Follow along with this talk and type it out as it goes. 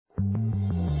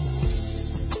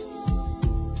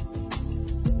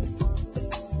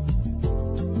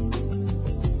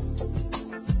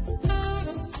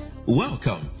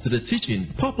Welcome to the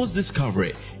teaching, purpose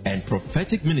discovery, and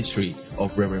prophetic ministry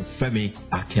of Reverend Femi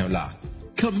Akinola,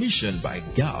 commissioned by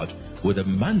God with a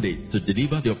mandate to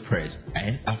deliver the oppressed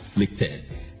and afflicted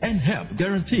and help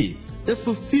guarantee the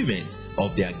fulfillment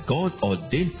of their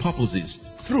God-ordained purposes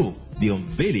through the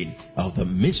unveiling of the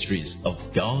mysteries of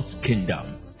God's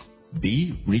kingdom.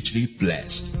 Be richly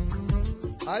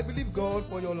blessed. I believe God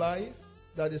for your life,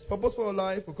 that His purpose for your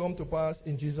life will come to pass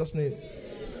in Jesus' name.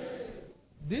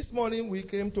 This morning we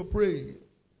came to pray.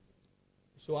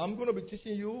 So I'm going to be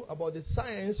teaching you about the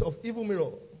science of evil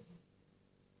mirror.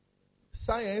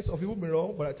 Science of evil mirror,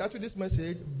 but I titled this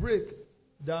message, Break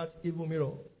That Evil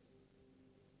Mirror.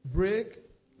 Break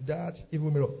that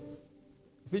evil mirror.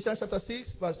 Ephesians chapter 6,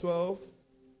 verse 12.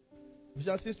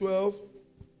 Ephesians 6, 12.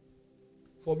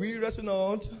 For we wrestle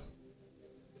not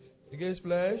against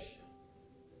flesh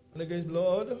and against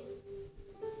blood,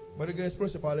 but against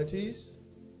principalities,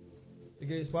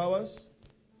 against powers,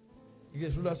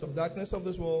 against rulers of darkness of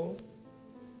this world,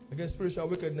 against spiritual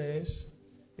wickedness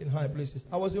in high places.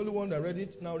 I was the only one that read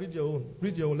it. Now read your own.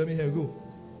 Read your own. Let me hear you go.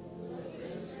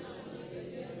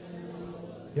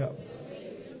 Yeah.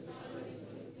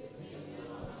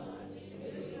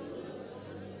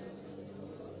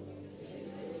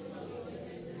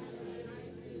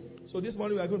 So this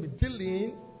morning we are going to be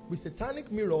dealing with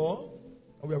satanic mirror,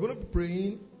 and we are going to be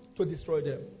praying to destroy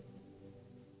them.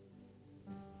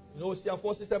 You know,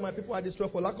 C4 said, my people are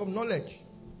destroyed for lack of knowledge.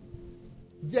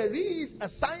 There is a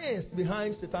science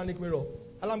behind satanic mirror,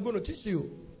 and I'm going to teach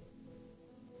you.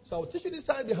 So I'll teach you the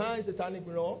science behind satanic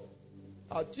mirror.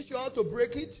 I'll teach you how to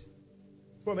break it.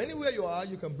 From anywhere you are,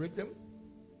 you can break them.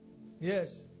 Yes.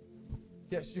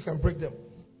 Yes, you can break them.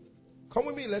 Come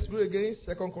with me, let's go again.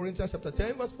 2 Corinthians chapter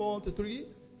 10, verse 4 to 3.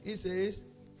 It says,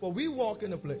 for we walk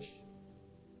in the flesh,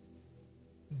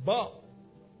 but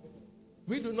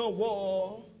we do not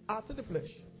war after the flesh.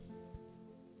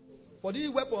 For these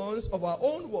weapons of our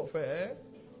own warfare,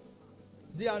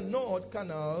 they are not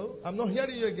carnal. I'm not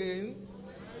hearing you again.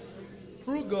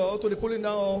 Through God to the pulling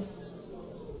down of.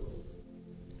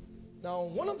 Now,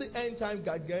 one of the end time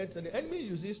gadgets that the enemy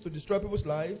uses to destroy people's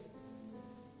life,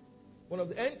 one of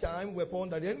the end time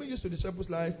weapons that the enemy uses to destroy people's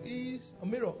life is a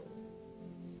mirror.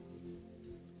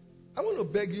 I want to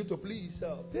beg you to please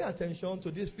pay attention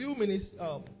to this few minutes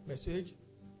message.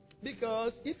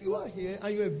 Because if you are here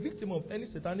and you're a victim of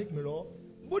any satanic mirror,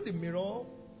 both the mirror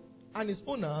and its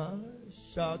owner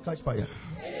shall catch fire.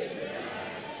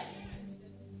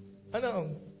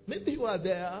 And maybe you are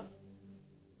there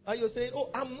and you're saying,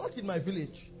 oh, I'm not in my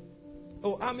village.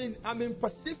 Oh, I'm in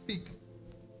Pacific.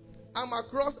 I'm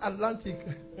across Atlantic.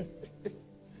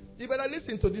 You better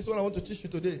listen to this one I want to teach you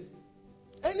today.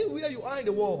 Anywhere you are in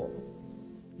the world,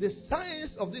 the science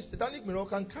of this satanic mirror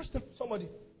can catch somebody.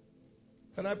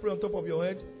 Can I pray on top of your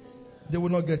head? They will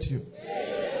not get you.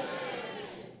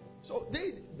 So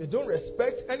they don't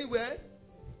respect anywhere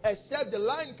except the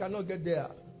line cannot get there.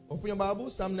 Open your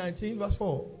Bible, Psalm 19, verse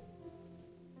 4.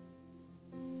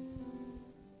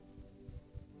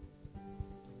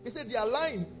 He said their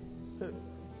line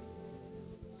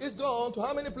is gone to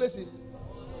how many places?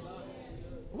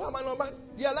 What am I not?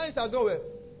 Their lines are gone where?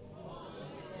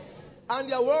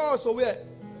 And their walls are where?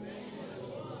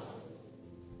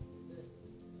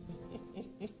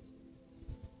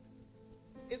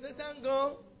 He said, thank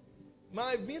God,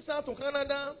 my visa to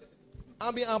Canada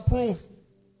has been approved.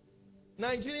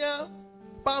 Nigeria,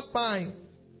 pine.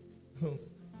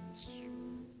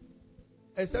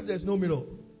 Except there's no mirror.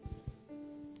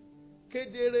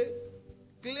 Kedere,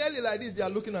 clearly like this, they are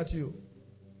looking at you.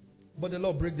 But the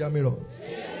Lord break their mirror.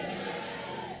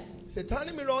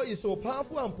 Satanic mirror is so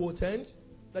powerful and potent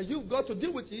that you've got to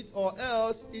deal with it or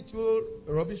else it will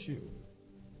rubbish you.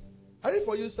 I read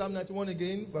for you Psalm 91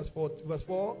 again, verse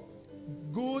 4.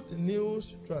 Good News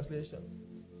Translation.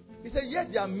 He said,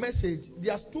 yet their message,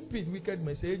 their stupid, wicked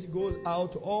message goes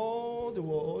out to all the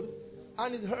world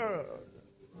and is heard.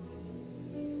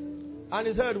 And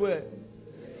is heard where?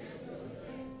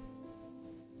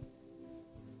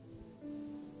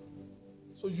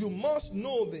 So you must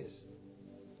know this.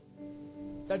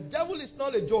 The devil is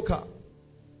not a joker.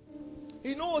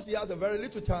 He knows he has a very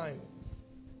little time.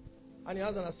 And he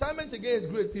has an assignment against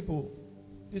great people.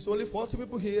 There's only 40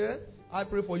 people here. I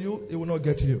pray for you, it will not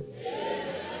get you.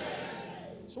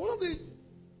 So one of the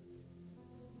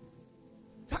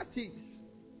tactics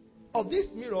of this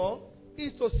mirror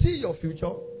is to see your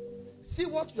future, see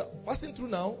what you are passing through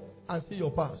now, and see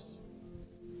your past.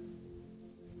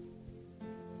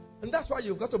 And that's why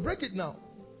you've got to break it now.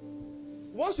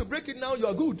 Once you break it now, you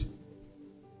are good.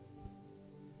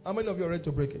 How many of you are ready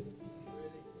to break it?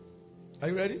 Are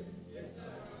you ready?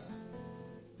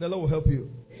 The Lord will help you.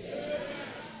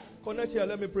 Connect here.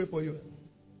 Let me pray for you.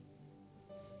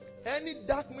 Any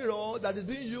dark mirror that is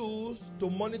being used to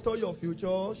monitor your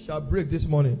future shall break this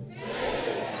morning.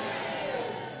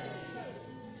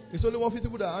 It's only 150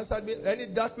 people that answered me.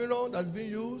 Any dark mirror that is being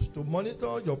used to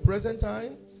monitor your present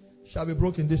time shall be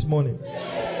broken this morning.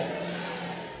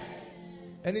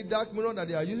 Any dark mirror that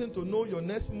they are using to know your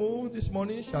next move this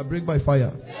morning shall break by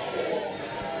fire.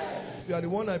 If you are the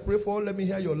one I pray for, let me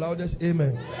hear your loudest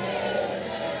amen.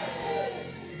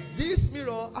 This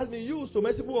mirror has been used to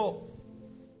mess people up.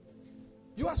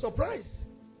 You are surprised.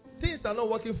 Things are not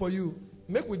working for you.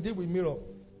 Make we deal with mirror.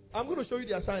 I'm going to show you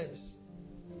their science.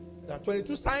 There are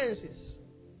 22 sciences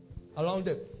around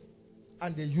them.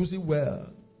 And they use it well.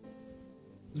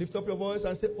 Lift up your voice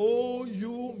and say, oh,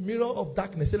 you mirror of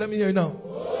darkness. Say, let me hear you now.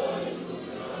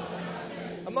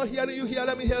 I'm not hearing you here.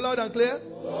 Let me hear loud and clear.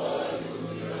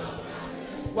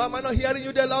 Why am I not hearing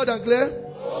you there loud and clear?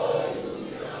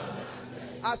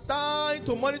 Assigned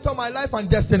to monitor my life and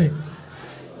destiny.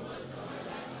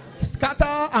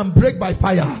 Scatter and break by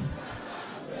fire.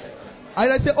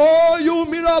 And I say, oh, you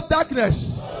mirror of darkness.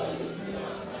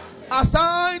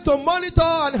 Assigned to monitor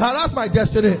and harass my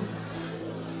destiny.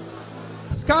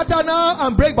 Scatter now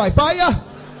and break by fire.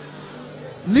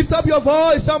 Lift up your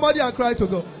voice, somebody, and cry to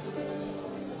God.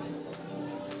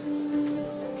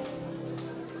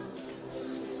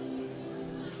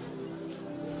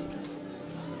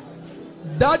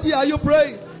 Daddy, are you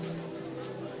praying?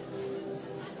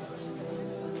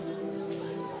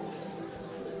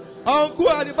 Uncle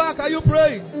at the back, are you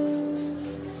praying?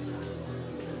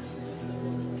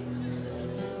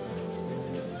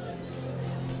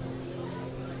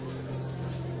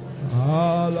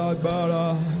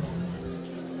 Alagbara,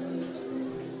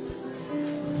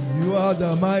 you are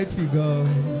the mighty God.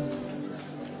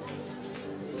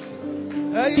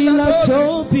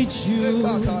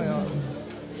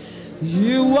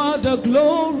 You are the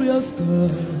glorious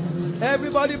God.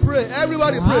 Everybody pray.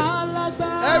 Everybody pray.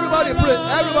 Everybody pray.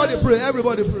 Everybody pray.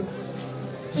 Everybody pray.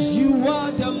 You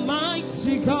are the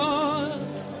mighty God.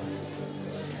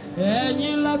 And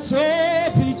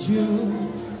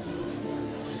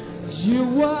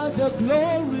you are the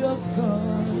glorious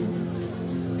God.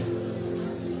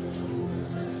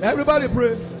 Everybody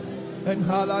pray. And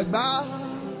halagba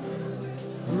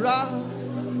ra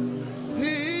he.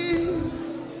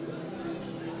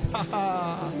 Ha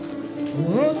ha.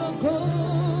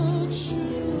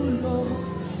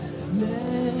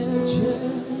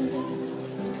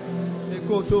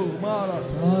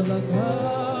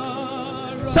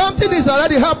 Something is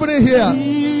already happening here.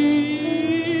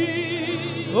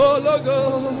 Oh, logo.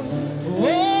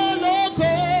 Oh,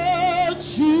 logo.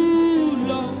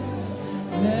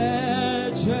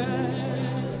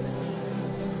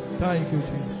 Thank you,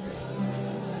 Jesus.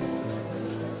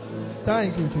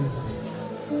 Thank you, Jesus.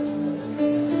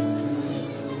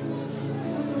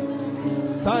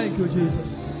 Thank you, Jesus.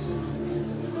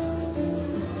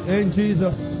 In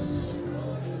Jesus'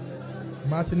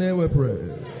 mighty name we pray.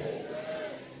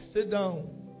 Sit down,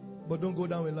 but don't go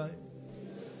down in line.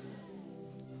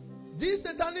 This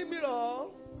satanic mirror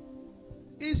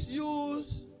is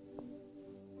used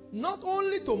not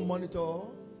only to monitor,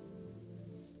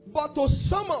 but to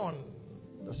summon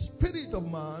the spirit of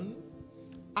man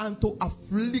and to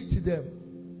afflict them.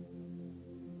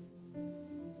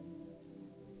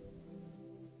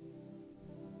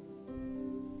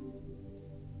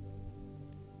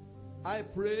 I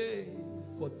pray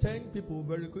for 10 people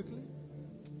very quickly.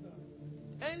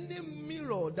 Any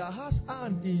mirror that has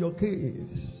hand in your case,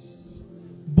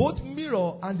 both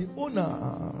mirror and the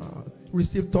owner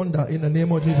receive thunder in the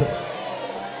name of Jesus.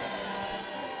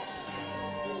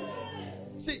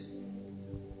 See,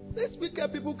 these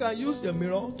wicked people can use the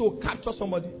mirror to capture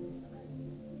somebody.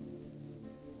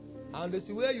 And they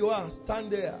see where you are,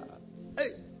 stand there.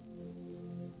 Hey.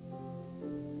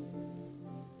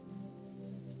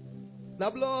 The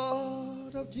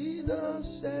blood of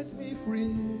Jesus set me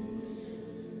free.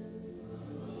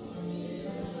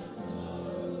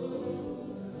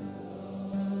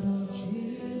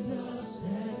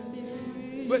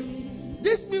 But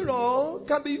this mirror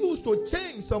can be used to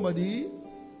change somebody,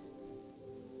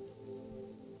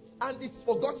 and it's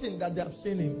forgotten that they have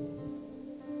seen him.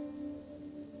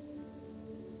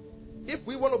 If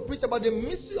we want to preach about the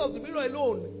mystery of the mirror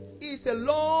alone, it's a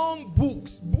long book,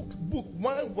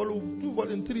 1 volume, 2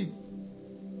 volume 3.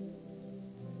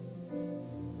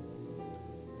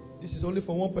 This is only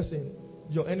for one person.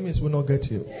 Your enemies will not get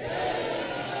you.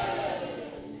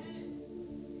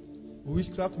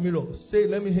 Witchcraft mirror. Say,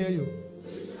 let me hear you.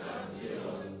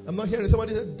 I'm not hearing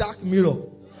somebody say dark mirror.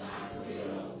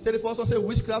 Say the first one, say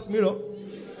witchcraft mirror.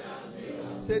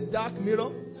 Say dark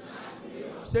mirror.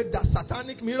 Say that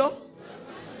satanic mirror.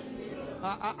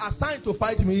 Assigned to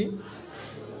fight me.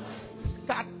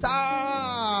 Scatter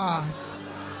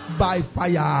by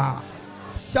fire.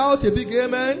 Shout a big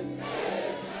amen.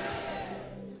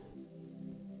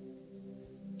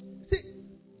 See,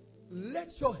 let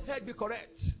your head be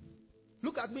correct.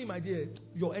 Look at me, my dear.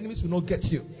 Your enemies will not get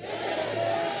you.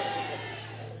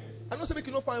 I know some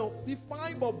people cannot find. Be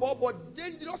fine, but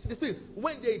dangerous.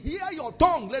 When they hear your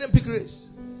tongue, let them pick race.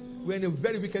 We're in a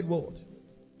very wicked world.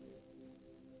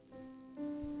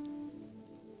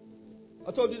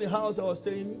 I told you in the house I was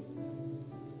staying,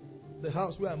 the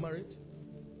house where I'm married.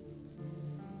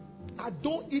 I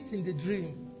don't eat in the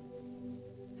dream.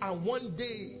 And one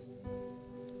day,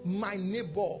 my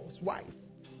neighbor's wife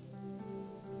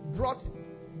brought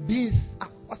beans.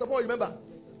 Pastor Paul, remember?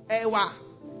 Ewa.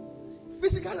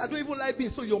 Physically, I don't even like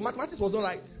beans, so your mathematics was not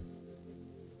right.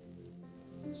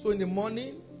 So in the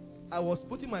morning, I was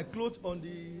putting my clothes on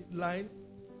the line.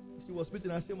 She was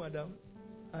speaking. I said, Madam,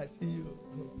 I see you.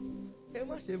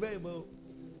 Emma, she's very well.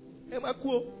 Emma,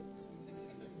 cool.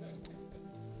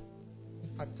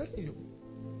 I'm telling you.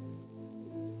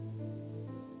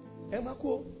 Emma,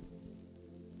 cool.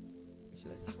 She's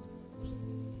like,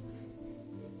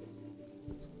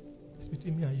 it's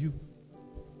between me and you.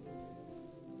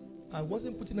 I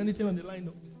wasn't putting anything on the line.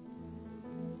 No.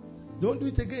 Don't do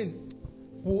it again.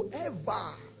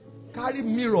 Whoever carry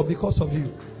mirror because of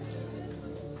you,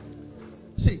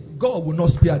 see, God will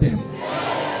not spare them.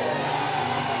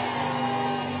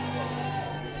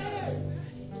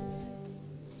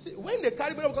 See, when they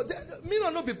carry mirror, because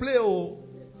mirror not be play.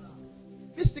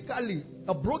 Physically,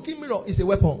 a broken mirror is a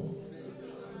weapon.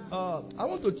 I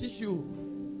want to teach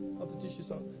you how to teach you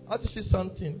something.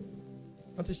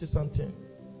 I'll teach you something.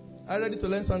 Are you ready to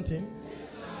learn something?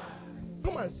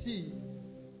 Come and see.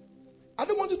 I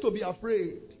don't want you to be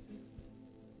afraid.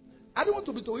 I don't want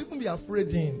you to even be afraid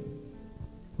in.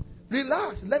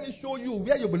 Relax. Let me show you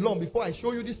where you belong before I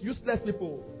show you these useless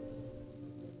people.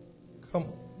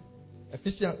 Come.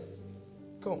 Ephesians.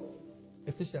 Come.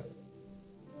 Ephesians.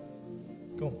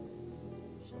 Come.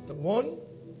 Chapter 1.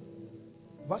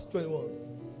 Verse 21.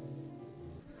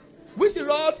 Which he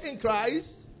wrought in Christ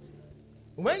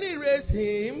when he raised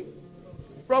him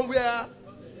from where?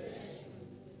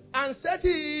 And set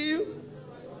him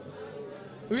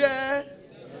where?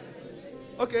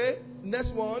 Okay,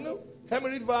 next one. Let me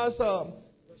read verse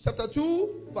chapter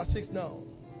 2, verse 6 now.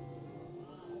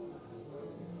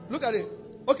 Look at it.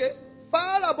 Okay.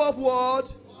 Far above what?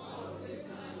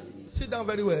 Sit down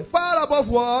very well. Far above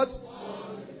what?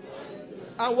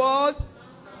 And what?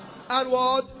 And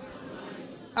what?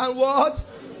 And what?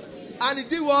 And he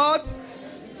did what?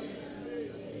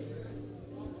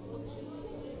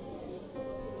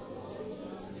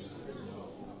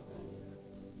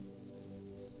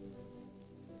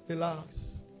 Relax.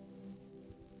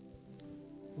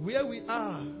 Where we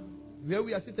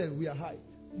are seated, we are high.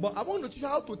 But I want to teach you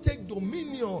how to take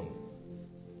dominion.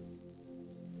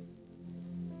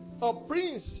 A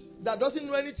prince that doesn't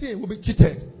know anything will be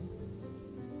cheated.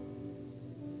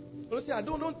 Don't say, I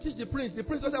don't teach the prince. The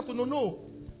prince doesn't have to know. No.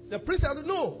 The prince has to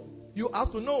know. You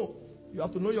have to know. You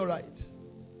have to know your right.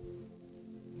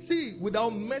 See,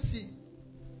 without mercy,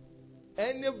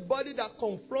 anybody that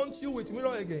confronts you with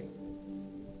mirror again,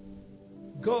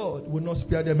 God will not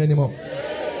spare them anymore.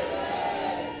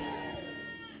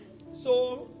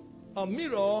 So, a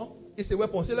mirror is a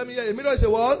weapon. Say, let me hear. A mirror is a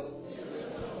what?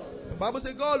 The Bible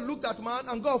says God looked at man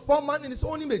and God formed man in his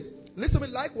own image. Listen to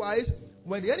me, likewise,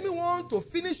 when the enemy wants to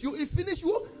finish you, he finishes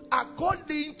you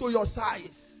according to your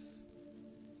size.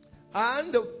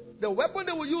 And the weapon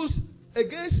they will use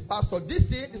against Pastor this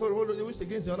thing is what they use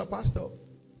against the other pastor.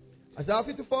 Isaiah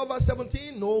 54 verse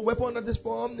 17, no weapon that is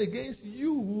formed against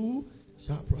you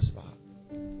shall prosper.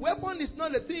 Weapon is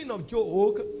not a thing of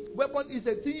joke. Weapon is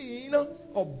a thing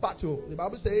of battle. The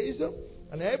Bible says,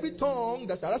 and every tongue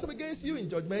that shall rise up against you in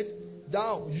judgment,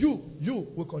 down you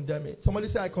will condemn it.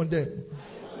 Somebody say, I condemn.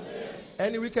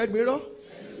 Any wicked mirror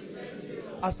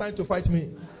assigned to fight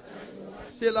me.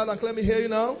 Say it loud and clear. Let me hear you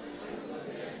now.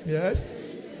 Yes.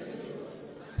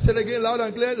 Say it again, loud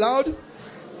and clear. Loud.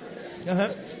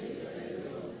 Uh-huh.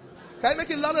 Can you make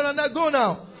it louder than that? Go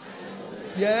now.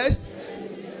 Yes.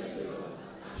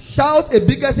 Shout a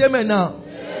biggest amen now.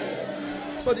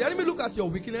 So the enemy look at your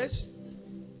weakness.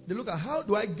 They look at how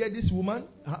do I get this woman,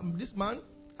 this man,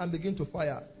 and begin to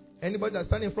fire. Anybody that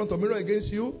stands in front of mirror against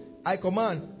you, I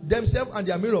command themselves and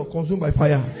their mirror consumed by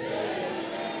fire.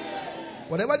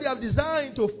 Whatever they have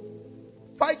designed to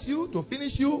fight you, to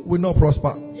finish you, will not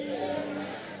prosper.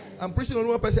 I'm preaching on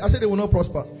one person. I said they will not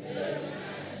prosper.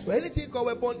 So anything called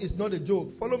weapon is not a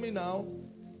joke. Follow me now.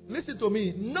 Listen to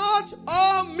me. Not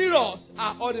all mirrors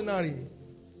are ordinary.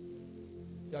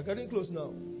 You are getting close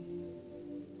now.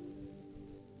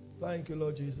 Thank you,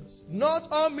 Lord Jesus.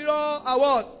 Not all mirrors are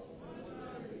what?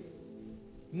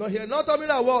 Not here. Not all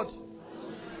mirrors are what?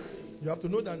 You have to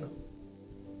know that now.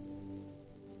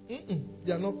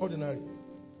 They are not ordinary.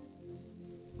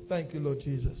 Thank you, Lord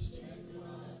Jesus.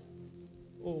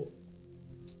 Oh.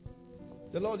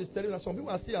 The Lord is telling us some people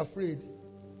are still afraid.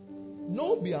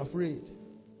 Don't be afraid.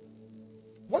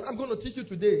 What I'm going to teach you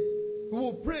today, we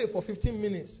will pray for 15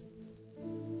 minutes.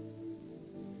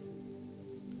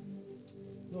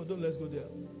 No, don't let's go there.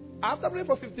 After praying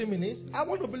for 15 minutes, I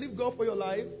want to believe God for your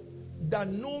life that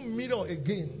no mirror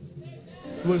again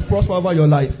will prosper over your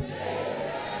life.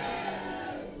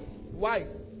 Why?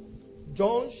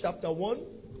 John chapter 1,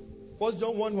 1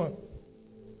 John 1:1.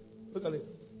 Look at it.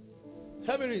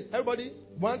 Help me read. Everybody,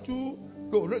 1, 2,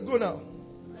 go. Go now.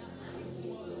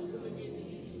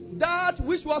 That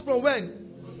which was from when?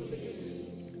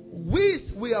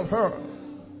 Which we have heard.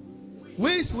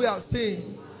 Which we have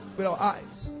seen with our eyes.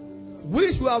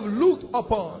 Which we have looked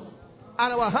upon.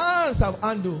 And our hands have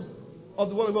handled of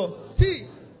the word of God. See,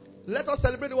 let us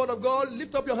celebrate the word of God.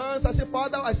 Lift up your hands and say,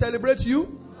 Father, I celebrate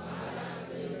you.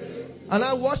 And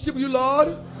I worship you, Lord.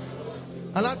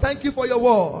 And I thank you for your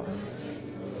word.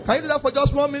 Can you do that for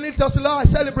just 1 minute? Just Lord,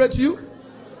 I celebrate you.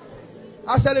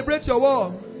 I celebrate your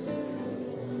word.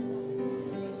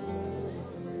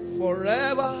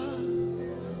 Forever.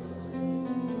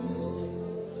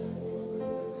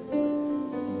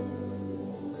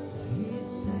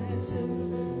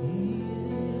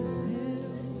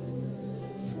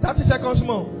 Seconds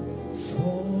more.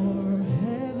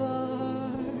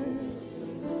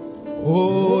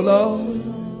 Oh Lord,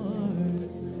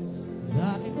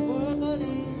 thy word is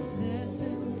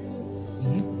settled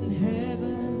in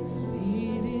heaven,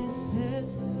 it is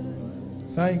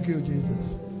settled. Thank you, Jesus.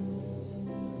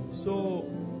 So,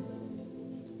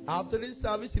 after this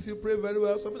service, if you pray very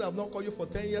well, some people have not called you for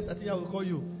 10 years, I think I will call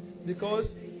you. Because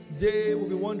they will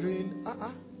be wondering,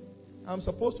 I'm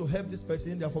supposed to help this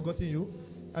person, they have forgotten you,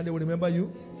 and they will remember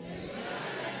you.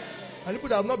 And people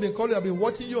that have not been calling, have been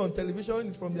watching you on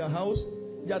television from their house.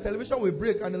 Their television will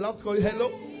break and they'll have to call you, hello.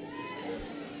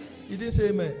 You didn't say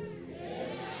amen.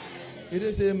 You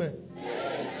didn't say amen.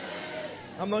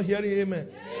 I'm not hearing amen.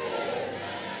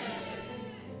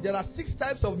 There are 6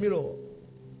 types of mirror.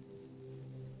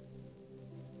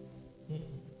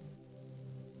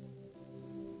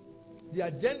 The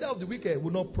agenda of the wicked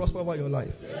will not prosper over your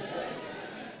life.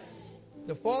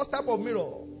 The first type of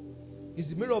mirror is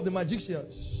the mirror of the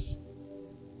magicians.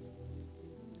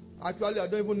 Actually, I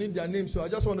don't even need their names, so I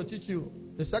just want to teach you.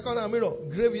 The second type of mirror,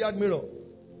 graveyard mirror.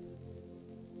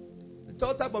 The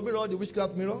third type of mirror, the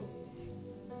witchcraft mirror.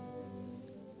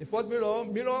 The fourth mirror,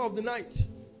 mirror of the night.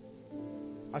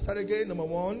 I start again. Number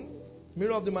 1,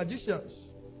 mirror of the magicians.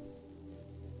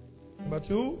 Number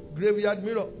 2, graveyard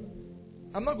mirror.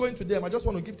 I'm not going to them, I just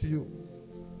want to give to you.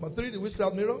 Number 3, the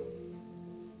witchcraft mirror.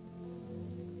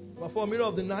 Number 4, mirror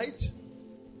of the night.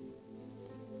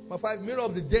 Number 5, mirror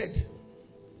of the dead.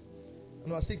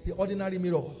 And number 6, the ordinary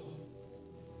mirror.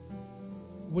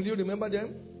 Will you remember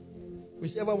them?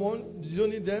 Whichever one, do you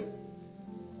need them?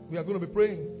 We are going to be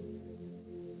praying.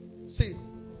 See,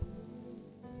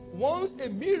 once a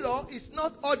mirror is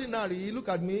not ordinary, look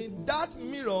at me, that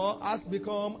mirror has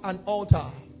become an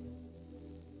altar.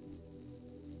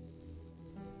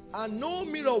 And no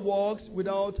mirror works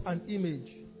without an image.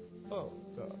 Oh,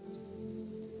 God.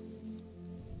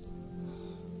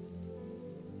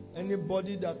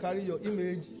 Anybody that carry your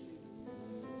image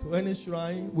to any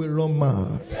shrine will run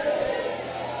mad.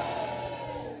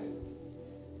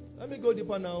 Let me go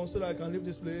deeper now so that I can leave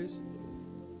this place.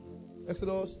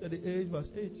 Exodus 38 verse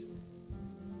 8.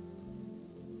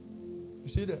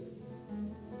 You see that?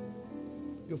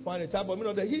 You find a type of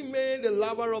mirror that he made the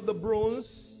laver of the bronze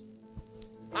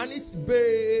and its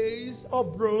base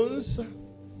of bronze,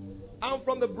 and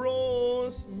from the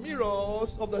bronze mirrors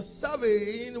of the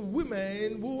serving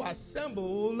women who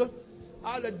assembled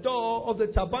at the door of the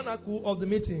tabernacle of the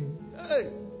meeting. Hey!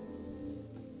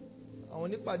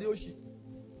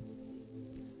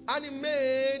 And he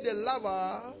made the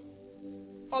laver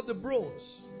of the bronze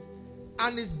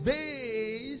and its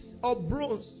base of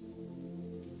bronze.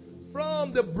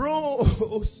 From the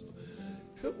bronze,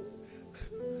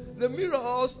 the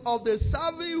mirrors of the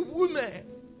serving women,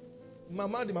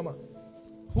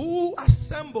 who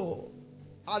assemble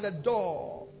at the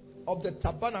door of the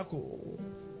tabernacle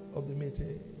of the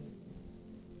meeting.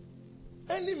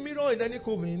 Any mirror in any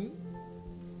coven,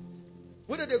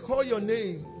 whether they call your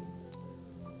name,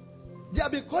 They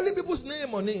have been calling people's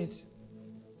name on it.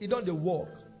 It don't they work.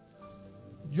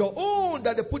 Your own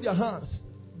that they put their hands,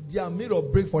 their mirror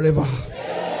break forever.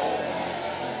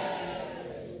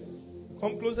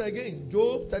 Come closer again.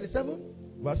 Job 37,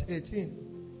 verse 18.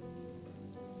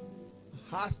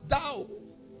 Hast thou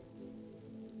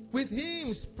with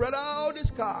him spread out the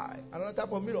sky? Another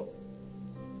type of mirror.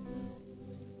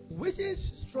 Which is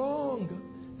strong.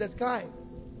 The sky.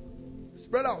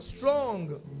 Spread out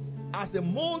strong as a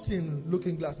molten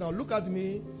looking glass. Now look at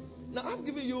me. Now I'm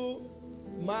giving you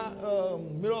my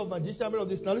mirror of magician, mirror of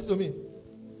this. Now listen to me.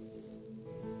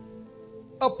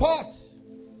 A pot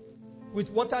with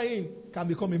water in can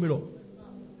become a mirror.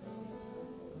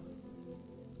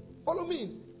 Follow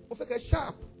me. Like a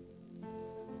sharp.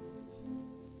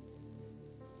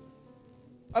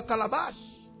 A calabash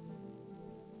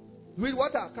with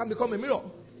water can become a mirror.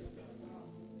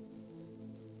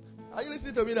 Are you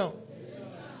listening to me now?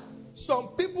 Some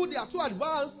people, they are so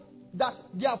advanced that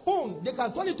their phone, they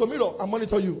can turn it to mirror and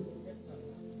monitor you.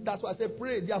 That's why I say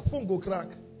pray, their phone go crack.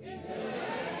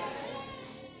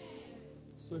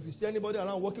 So if you see anybody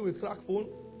around working with crack phone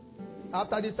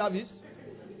after this service,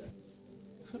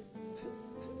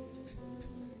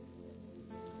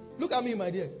 look at me, my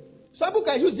dear. Some people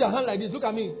can use their hand like this. Look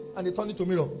at me, and they turn it to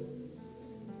mirror.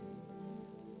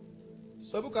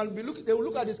 Some people can be look. They will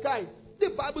look at the sky. The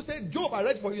Bible said, Job, I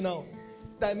read for you now,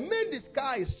 that made the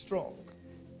sky strong,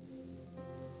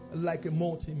 like a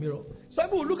molten mirror. Some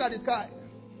people will look at the sky,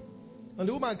 and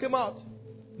the woman came out,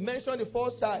 mentioned the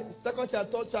first child, the second child,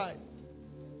 third child,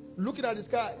 looking at the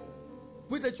sky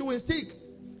with a chewing stick.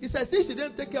 He said, "Since she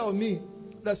didn't take care of me,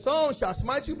 the sun shall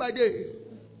smite you by day."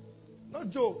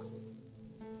 Not joke.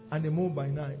 And the moon by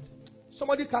night.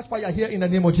 Somebody catch fire here in the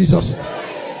name of Jesus.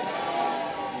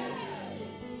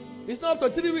 It's not after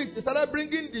 3 weeks. They started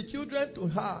bringing the children to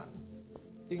her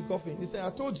in coffin. He said,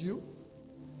 "I told you."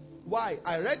 Why?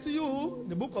 I read to you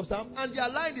the book of Psalms, and their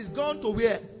line is gone to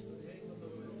where?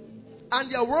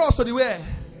 And their words to the where?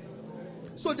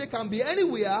 So they can be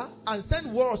anywhere and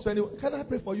send words to anyone. Can I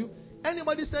pray for you?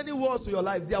 Anybody sending words to your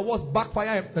life, their words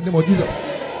backfire in the name of Jesus.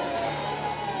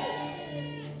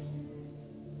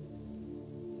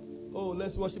 Oh,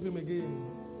 let's worship him again.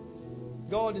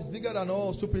 God is bigger than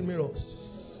all stupid mirrors.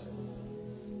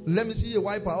 Let me see a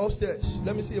wiper upstairs.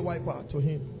 Let me see a wiper to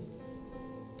him.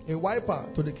 A wiper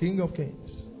to the King of Kings.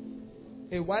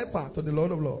 A wiper to the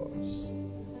Lord of Lords.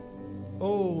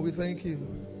 Oh, we thank you.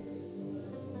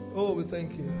 Oh, we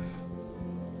thank you.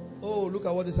 Oh, look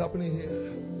at what is happening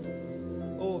here.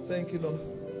 Oh, thank you, Lord.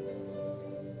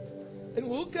 And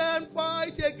who can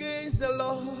fight against the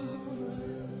Lord?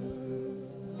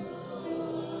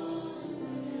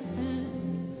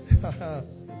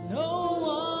 No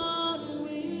one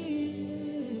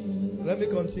will. Let me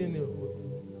continue.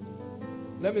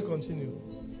 Let me continue.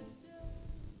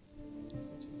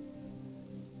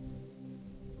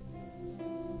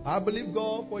 I believe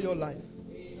God for your life.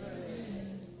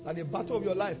 At the battle of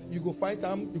your life, you go fight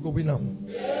them, you go win them.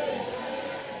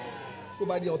 So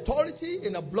by the authority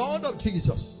in the blood of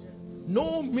Jesus,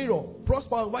 no mirror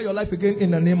prosper over your life again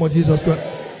in the name of Jesus Christ.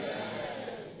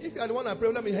 If you are the one I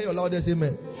pray, let me hear your loudest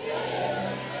amen.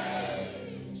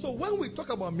 So when we talk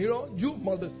about mirror, you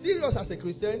must be serious as a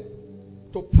Christian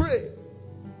to pray.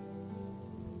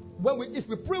 If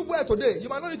we pray well today, you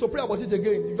might not need to pray about it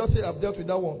again. You just say, "I've dealt with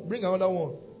that one. Bring another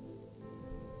one."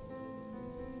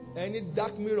 Any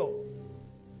dark mirror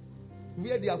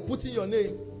where they are putting your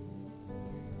name.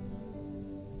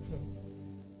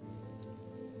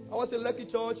 I was in Lucky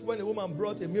Church when a woman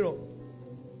brought a mirror.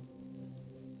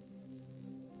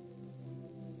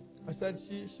 I said,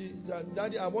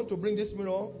 "Daddy, I want to bring this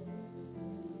mirror."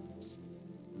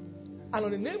 And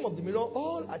on the name of the mirror,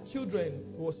 all our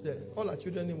children was there. All our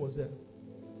children's name was there.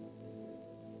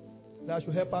 That I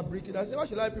should help her break it. I said, "Why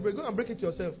should I help you? Go and break it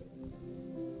yourself."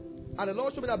 And the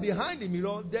Lord showed me that behind the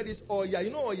mirror, there is Oya. You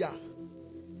know Oya?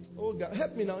 Oh, God,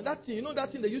 help me now. That thing, you know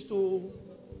that thing they used to...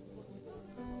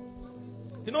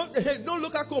 You know, don't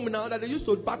look at home now that they used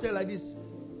to pattern like this.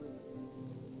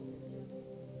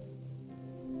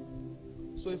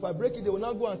 So if I break it, they will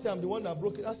now go and say, "I'm the one that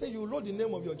broke it." I say, "You wrote the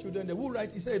name of your children. They will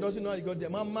write." He said, "He doesn't know how you got there."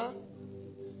 Mama.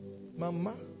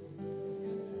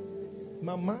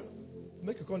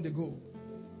 Make a con, they go.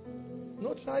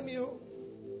 No, try me. Oh.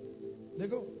 They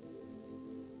go.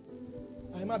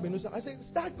 I say,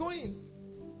 "Start going."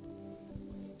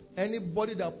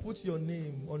 Anybody that puts your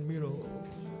name on mirror.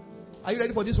 Are you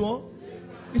ready for this one?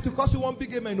 It will cost you one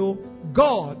big amen. No,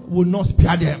 God will not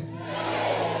spare them.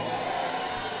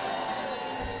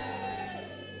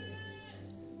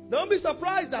 Don't be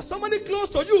surprised that somebody close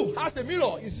to you has a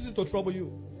mirror. It's easy to trouble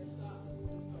you.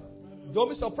 Don't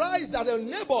be surprised that a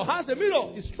neighbor has a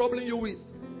mirror is troubling you with.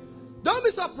 Don't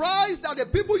be surprised that the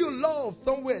people you love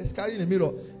somewhere is carrying a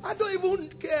mirror. I don't even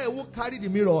care who carry the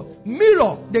mirror.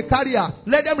 Mirror the carrier.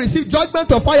 Let them receive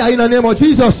judgment of fire in the name of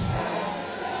Jesus.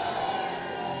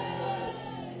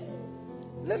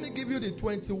 Let me give you the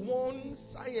 21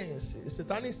 sciences,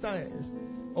 satanic science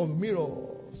of mirror,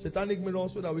 satanic mirror,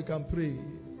 so that we can pray.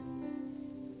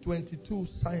 22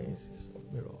 sciences of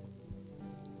mirror.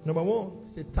 Number 1,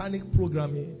 satanic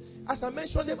programming. As I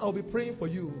mentioned them, I'll be praying for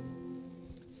you.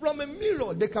 From a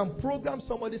mirror, they can program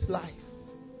somebody's life.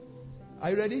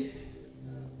 Are you ready?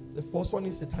 The first one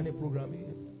is satanic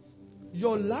programming.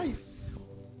 Your life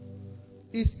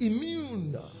is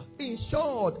immune,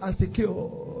 insured, and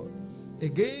secure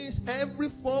against every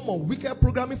form of wicked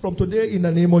programming from today in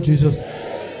the name of Jesus.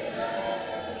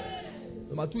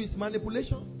 Number 2 is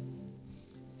manipulation.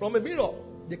 From a mirror,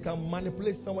 they can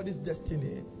manipulate somebody's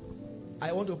destiny.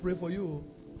 I want to pray for you.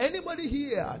 Anybody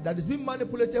here that is being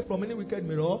manipulated from any wicked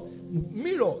mirror,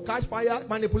 catch fire,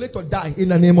 manipulate or die in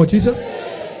the name of Jesus.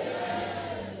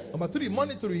 Number 3,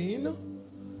 monitoring.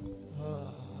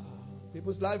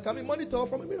 People's life can be monitored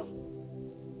from a mirror.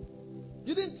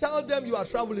 You didn't tell them you are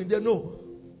traveling, they know.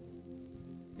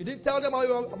 You didn't tell them how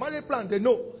your marriage plan, they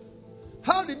know.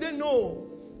 How did they know?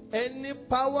 Any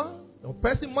power or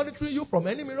person monitoring you from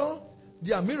any mirror,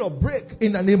 their mirror break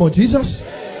in the name of Jesus.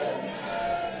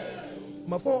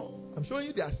 Number 4, I'm showing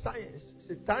you their science,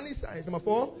 satanic science. Number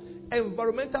 4,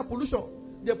 environmental pollution.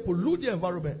 They pollute the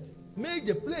environment, make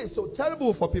the place so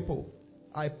terrible for people.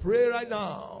 I pray right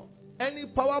now, any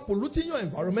power polluting your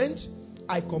environment,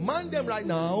 I command them right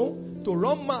now to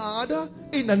run mad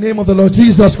in the name of the Lord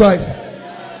Jesus Christ.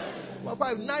 Number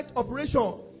 5, night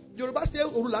operation. Yoruba say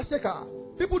Orula Seka.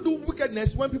 People do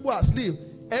wickedness when people are asleep.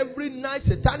 Every night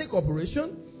satanic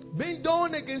operation being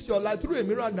done against your life through a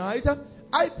mirror night,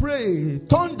 I pray,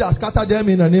 thunder scatter them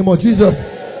in the name of Jesus.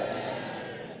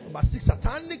 Number 6,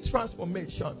 satanic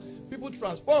transformation. People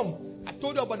transform. I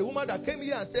told you about the woman that came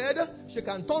here and said she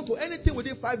can turn to anything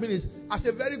within 5 minutes. I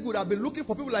said, very good. I've been looking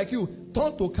for people like you.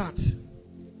 Turn to cat.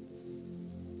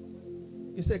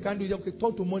 He said, can't do it. Okay,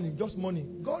 turn to money. Just money.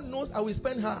 God knows I will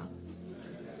spend her.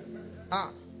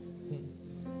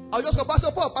 I'll just go,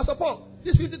 Pastor Paul.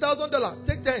 This $50,000.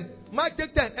 Take 10. Mike,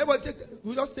 take 10. Everybody take 10.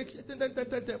 We just take 10.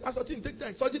 Pastor Tim, take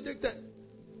 10. Soji, take 10.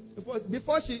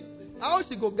 Before how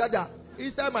she go gather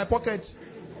inside my pocket?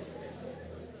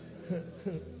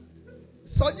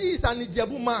 Soji is an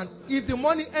Ijebu man. If the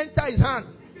money enter his hand,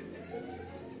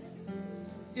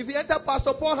 if he enter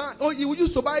Pastor Paul's hand, he will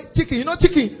use to buy chicken. You know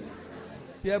chicken?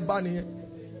 Here, Barney.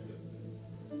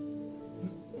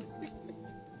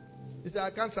 He said,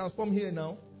 I can't transform here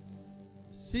now.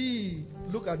 See,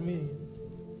 look at me.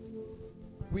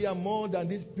 We are more than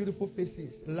these beautiful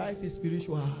faces. Life is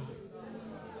spiritual.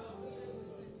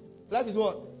 Life is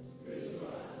what? Spiritual.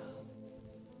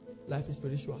 Life is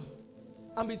spiritual.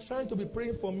 And be trying to be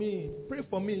praying for me. Pray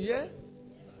for me, yeah?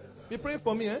 Be praying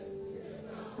for me, eh?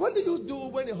 What did you do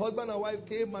when the husband and wife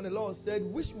came and the Lord said,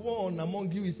 which one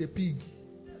among you is a pig?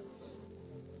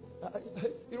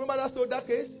 You remember that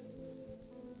case?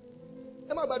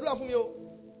 Amen.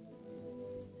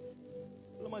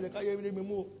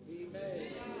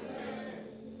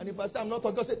 And if I say I'm not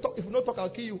talking, God say, if you not talk, I'll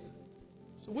kill you.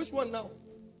 So which one now?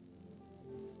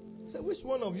 Say, which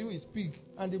one of you is pig?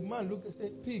 And the man looked and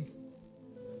said, pig.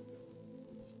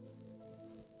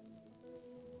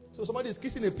 So somebody is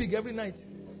kissing a pig every night.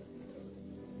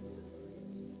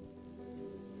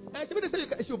 And somebody say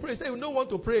you should pray. Say you don't want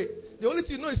to pray. The only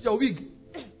thing you know is your wig.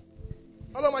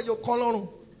 All of your color.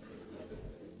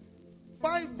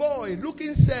 Fine boy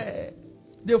looking sad.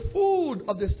 The food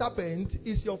of the serpent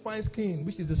is your fine skin,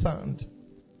 which is the sand.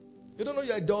 You don't know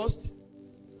you are dust.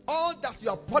 All that you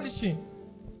are polishing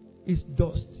is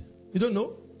dust. You don't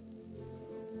know?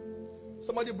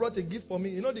 Somebody brought a gift for me.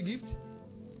 You know the gift?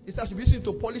 It says, I should be using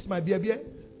to polish my beer.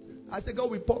 I said, God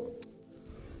will pop.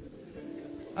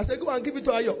 I said, go and give it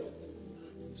to Ayo.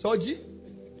 Soji.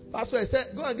 Pastor, I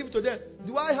said, go and give it to them.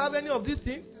 Do I have any of these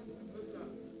things?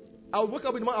 I'll wake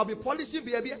up in the morning. I'll be polishing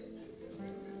beer.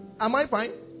 Am I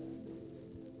fine?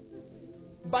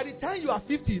 By the time you are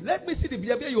 50, let me see the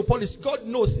beer you polish. God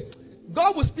knows.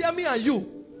 God will spare me and you.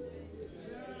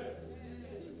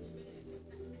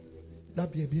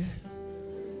 That beer.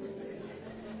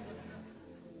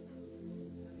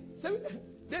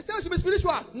 They say I should be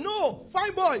spiritual. No,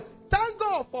 fine boy. Thank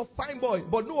God for fine boy.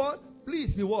 But no what?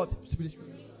 Please be what? Spiritual.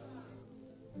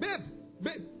 Babe.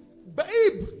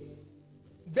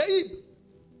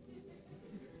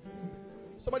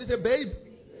 Somebody say, babe.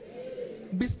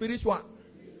 Be spiritual.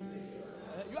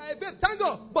 You are a babe. Thank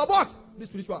God. But what? Be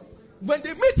spiritual. When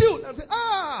they meet you, they say,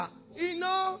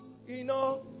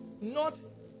 not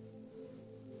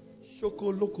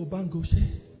Shoko Loko Bango.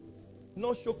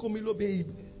 Not Shoko Milo babe.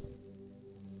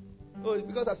 Oh, it's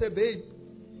because I said babe.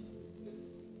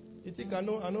 You think I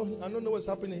don't know what's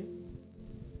happening?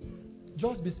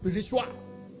 Just be spiritual.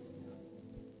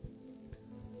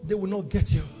 They will not get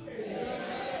you.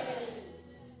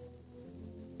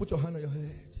 Put your hand on your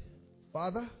head.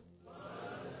 Father,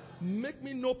 make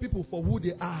me know people for who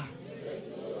they are.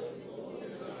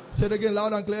 Say it again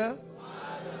loud and clear.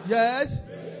 Yes.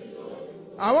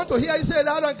 I want to hear you say it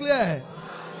loud and clear.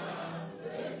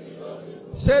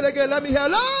 Say it again. Let me hear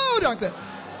loud and clear.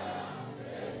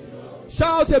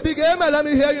 Shout a big amen. Let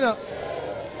me hear you now.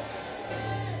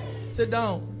 Sit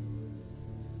down.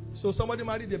 So somebody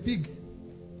married a pig.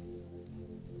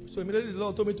 So immediately the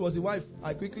Lord told me it was the wife.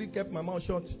 I quickly kept my mouth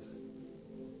shut.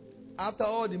 After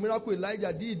all the miracle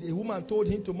Elijah did, a woman told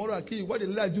him, tomorrow I'll kill you. What did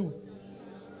Elijah do?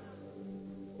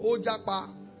 Oh,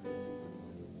 Japa.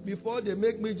 Before they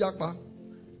make me Japa.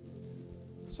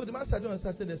 So the man said, I don't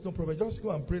understand. I said, there's no problem. Just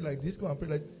go and pray like this. Go and pray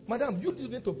like this. Madam, you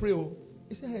need to pray. Oh.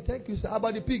 He said, hey, thank you, sir. How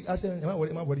about the pig? I said, am I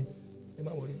worried? Am I worried? Am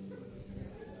I worried?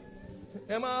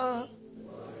 Am I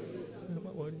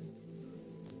worried?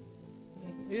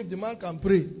 If the man can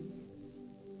pray,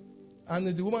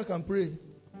 and the woman can pray,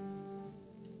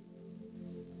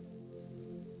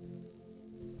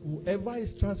 whoever is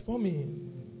transforming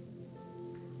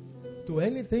to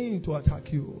anything to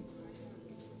attack you,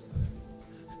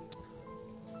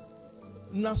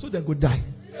 now so they go die.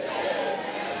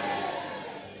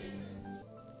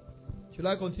 Should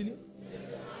I continue?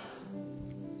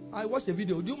 I watched a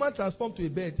video. The woman transformed to a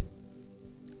bed.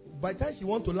 By the time she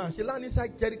want to land, she land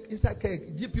inside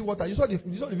keg, GP water. You saw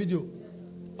the video.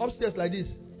 Upstairs like this.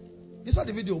 You saw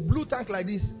the video. Blue tank like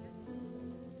this.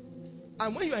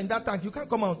 And when you are in that tank, you can't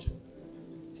come out.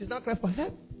 She's not crying for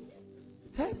help.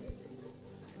 Help.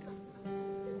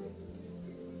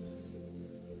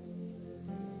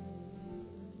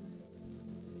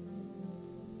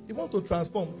 You want to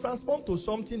transform. Transform to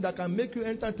something that can make you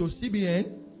enter to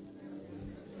CBN.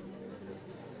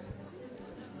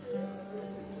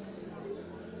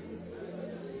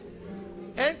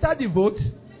 Enter the vote.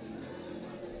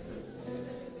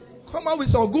 Come out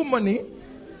with some good money.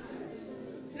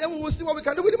 Then we will see what we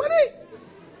can do with the money.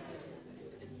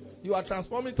 You are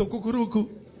transforming to kukuruku.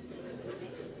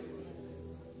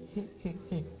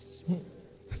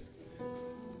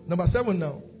 Number 7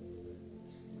 now.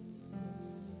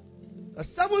 The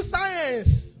 7th science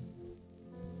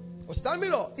for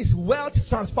Stamina is wealth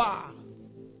transfer.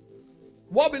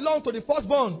 What belongs to the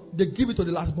firstborn, they give it to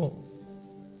the lastborn.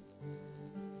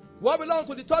 What belongs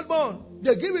to the thirdborn,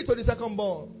 they give it to the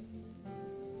secondborn.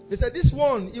 They said, this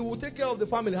one, he will take care of the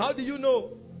family. How do you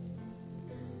know?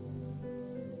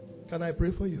 Can I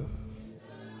pray for you?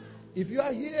 If you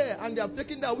are here and they have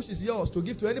taken that which is yours to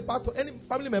give to any part of any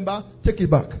family member, take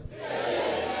it back.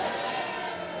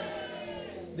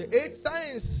 The 8th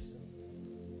science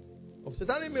of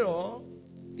satanic mirror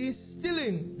is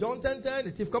stealing. John 10:10,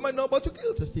 the thief cometh not but to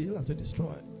kill, to steal, and to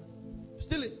destroy.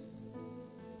 Stealing.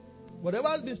 Whatever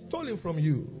has been stolen from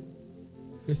you,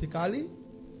 physically,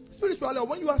 spiritually, or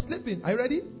when you are sleeping, are you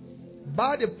ready?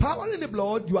 By the power in the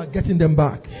blood, you are getting them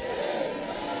back.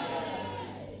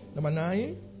 Number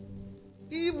 9,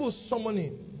 evil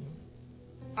summoning.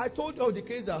 I told you of the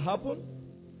case that happened.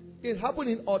 It happened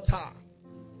in Otta.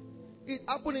 It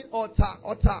happened in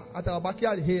Otta, at our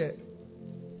backyard here.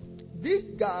 This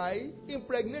guy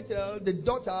impregnated the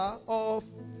daughter of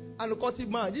an occultic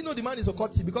man. You know the man is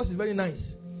occultic because he's very nice.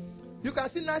 You can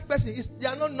see nice person. They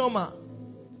are not normal.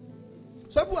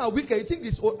 Some people are wicked. You think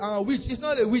it's a witch. It's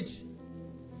not a witch.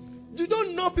 You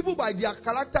don't know people by their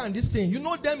character and this thing. You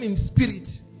know them in spirit.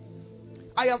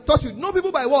 I have taught you. Know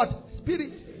people by what?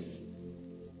 Spirit.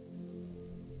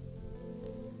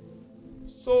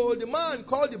 So the man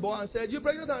called the boy and said, "You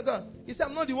pregnant?" He said,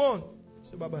 "I'm not the one." He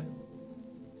said, "Bye-bye."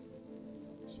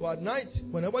 So at night,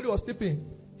 when everybody was sleeping,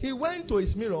 he went to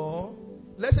his mirror.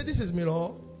 Let's say this is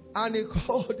mirror. And he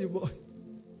called the boy.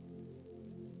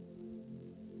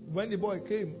 When the boy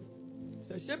came, he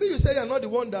said, "Shebi, you say you're not the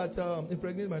one that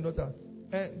impregnated my daughter.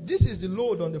 And this is the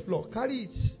load on the floor. Carry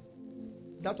it."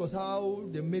 That was how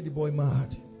they made the boy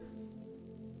mad.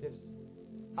 Yes.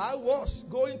 I was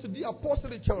going to the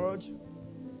apostolic church,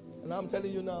 and I'm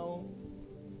telling you now,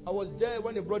 I was there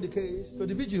when they brought the case to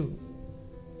the vigil.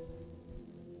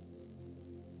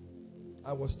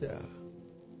 I was there.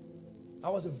 I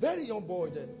was a very young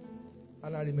boy then,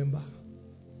 and I remember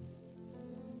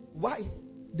why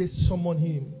they summoned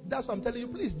him. That's why I'm telling you,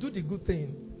 please do the good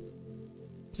thing.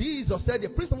 Jesus said, "The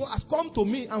principal has come to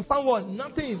me and found what?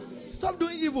 Nothing stop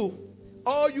doing evil.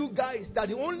 All you guys, that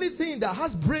the only thing that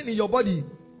has brain in your body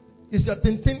is your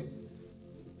tintin.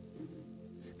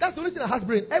 That's the only thing that has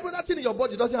brain. Every other thing in your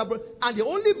body doesn't have brain. And the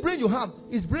only brain you have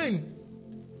is brain.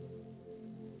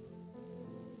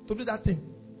 To do that thing.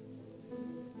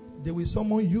 They will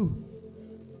summon you.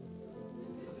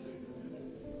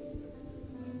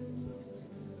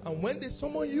 And when they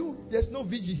summon you, there's no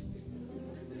vigil.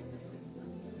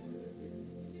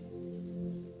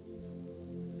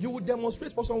 You will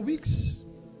demonstrate for some weeks.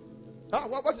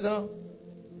 What is that?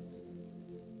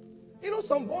 You know,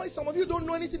 some boys, some of you don't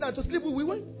know anything that to sleep with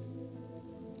women.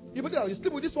 You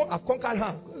sleep with this one, I've conquered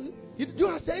her. Do you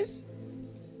have sense?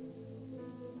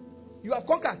 You have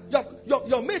conquered.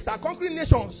 Your mates are conquering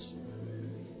nations.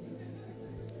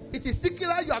 It is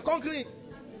secular, you are conquering.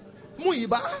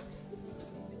 Muiba.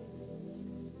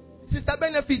 Sister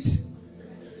Benefit.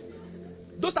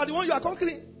 Those are the ones you are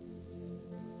conquering.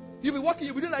 You'll be walking,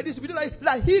 you'll be doing like this, you'll be doing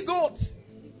like he goes.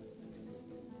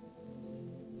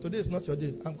 Today is not your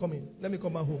day. I'm coming. Let me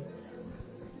come back home.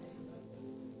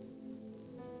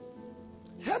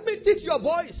 Help me teach your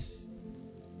boys,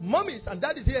 mommies and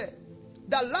daddies here,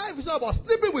 that life is not about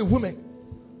sleeping with women.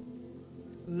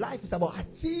 Life is about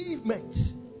achievement.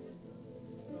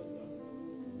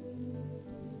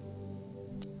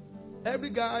 Every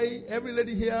guy, every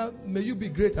lady here, may you be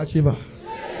great achiever.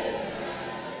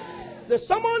 They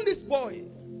summon this boy.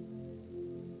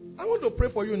 I want to pray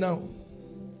for you now.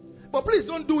 But please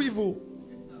don't do evil.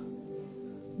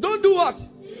 Don't do what?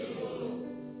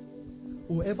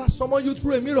 Whoever summon you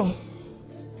through a mirror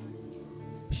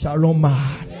shall run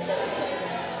mad.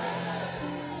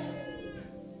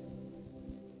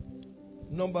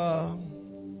 Number,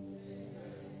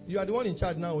 you are the one in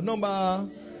charge now. Number,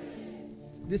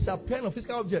 disappearance of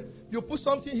physical object. You put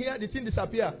something here, the thing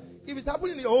disappear. If it's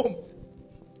happening in your home,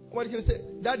 what you can say,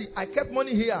 Daddy, I kept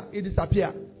money here, it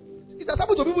disappeared. It has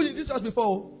happened to people in this house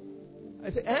before. I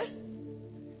say, eh?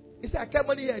 He said, I kept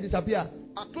money here, it disappeared.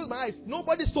 I closed my eyes.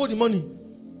 Nobody stole the money.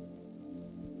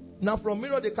 Now from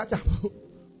mirror, they catch up.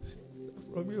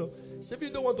 From mirror. Maybe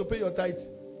you don't want to pay your tithe.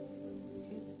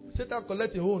 Satan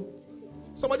collect your own.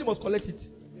 Somebody must collect it.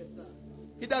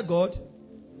 Either God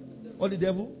or the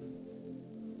devil.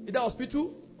 Either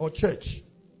hospital or church.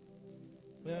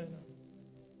 Yeah.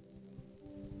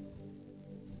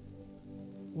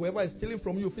 Whoever is stealing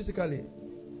from you physically,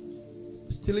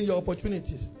 stealing your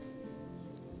opportunities,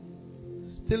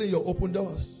 stealing your open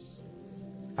doors,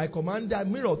 I command that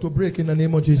mirror to break in the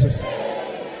name of Jesus.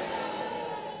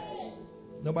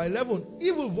 Number 11,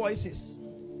 evil voices.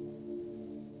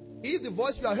 If the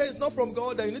voice you are hearing is not from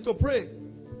God, then you need to pray.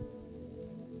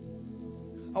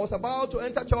 I was about to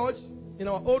enter church in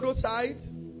our old side.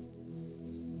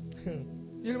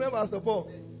 You remember us before?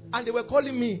 And they were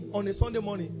calling me on a Sunday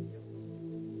morning.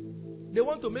 They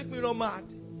want to make me run mad.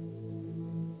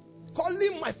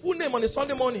 Calling my full name on a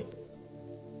Sunday morning.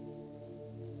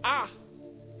 I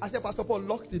said, Pastor Paul,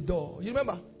 lock the door. You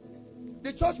remember?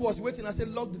 The church was waiting. I said,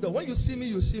 lock the door. When you see me,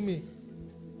 you see me.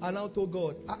 I now told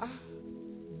God,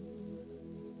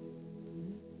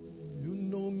 you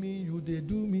know me, you they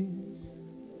do me.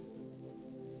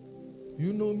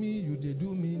 You know me, you they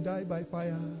do me. Die by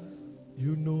fire.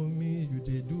 You know me, you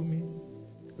they do me.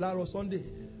 Laro Sunday.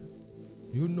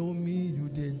 You know me, you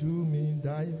they do me.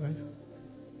 Die by fire.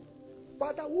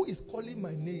 Father, who is calling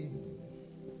my name?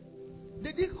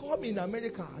 They didn't call me in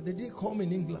America. They didn't call me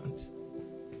in England.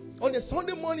 On a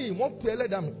Sunday morning, one prayer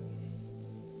led them.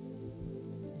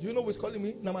 Do you know who's calling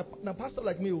me? Now, pastor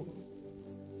like me.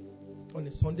 On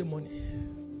a Sunday morning.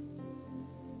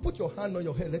 Put your hand on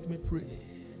your head. Let me pray.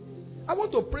 I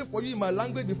want to pray for you in my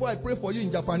language before I pray for you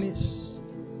in Japanese.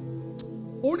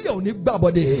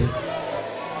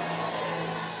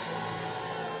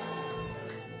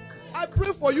 I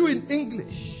pray for you in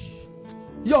English.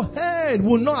 Your head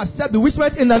will not accept the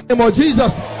witchcraft in the name of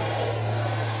Jesus.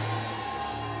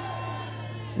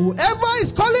 Whoever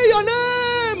is calling your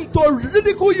name to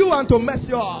ridicule you and to mess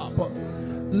you up,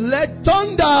 let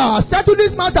thunder settle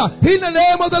this matter in the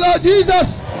name of the Lord Jesus.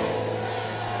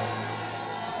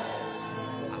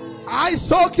 I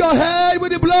soak your head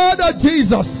with the blood of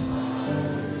Jesus.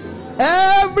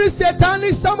 Every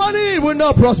satanic ceremony will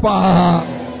not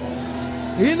prosper.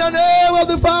 In the name of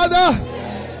the Father,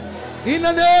 in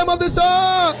the name of the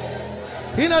Son,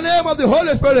 in the name of the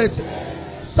Holy Spirit.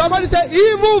 Somebody say,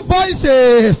 evil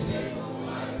voices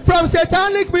from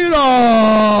satanic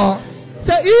mirror.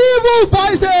 Say, evil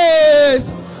voices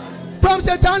from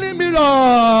satanic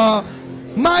mirror.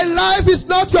 My life is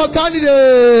not your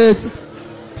candidate.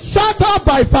 Shut up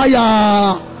by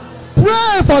fire.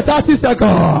 Pray for 30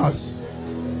 seconds.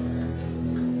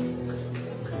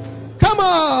 Come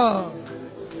on.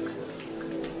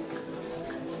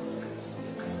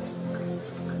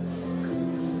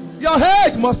 Your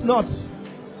head must not.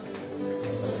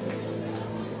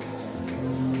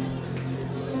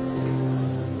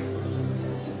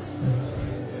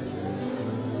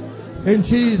 In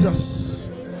Jesus'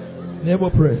 name we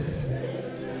pray.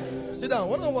 Sit down.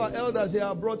 One of our elders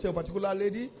here brought a particular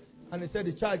lady and he said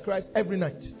the child cries every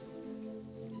night.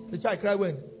 The child cried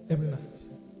when? Every night.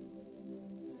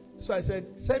 So I said,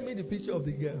 send me the picture of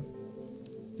the girl.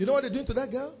 You know what they're doing to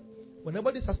that girl?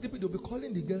 Whenever they're sleeping, they'll be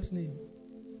calling the girl's name.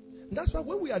 And that's why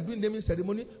when we are doing naming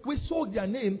ceremony, we soak their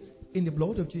name in the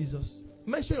blood of Jesus.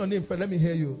 Mention your name, friend. Let me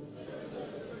hear you.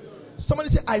 Somebody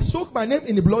say, I soak my name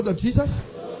in the blood of Jesus.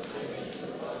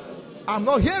 I'm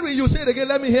not hearing you. Say it again.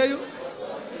 Let me hear you.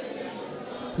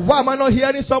 Why am I not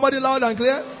hearing somebody loud and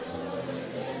clear?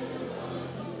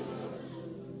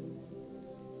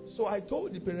 So I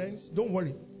told the parents, don't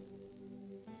worry.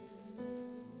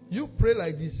 You pray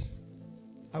like this.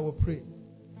 I will pray.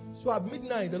 So at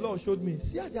midnight, the Lord showed me.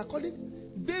 See how they are calling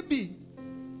baby.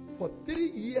 For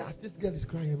 3 years, this girl is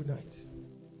crying every night.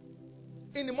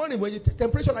 In the morning, when you take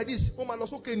temperature like this,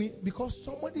 because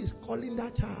somebody is calling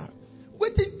that child.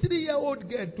 What did 3-year-old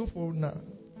girl do for now?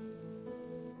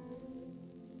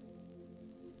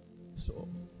 So,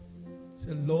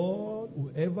 say, Lord,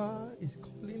 whoever is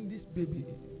calling this baby,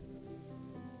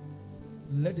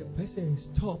 let the person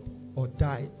stop or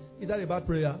die. Is that a bad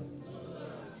prayer?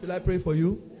 Should I pray for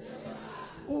you?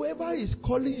 Whoever is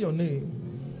calling your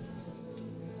name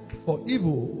for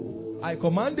evil, I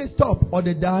command they stop or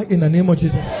they die in the name of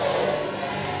Jesus.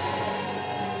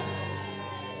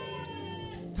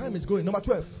 Time is going. Number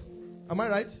 12. Am I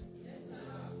right?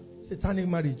 Satanic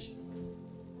marriage.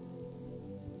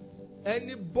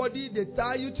 Anybody they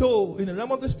tie you to in the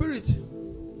realm of the spirit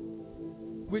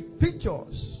with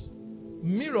pictures,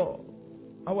 mirror,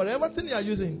 and whatever thing you are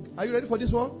using. Are you ready for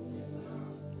this one?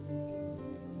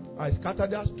 I scatter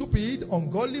their stupid,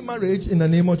 ungodly marriage in the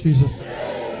name of Jesus.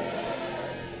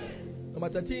 Number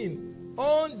 13.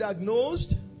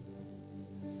 Undiagnosed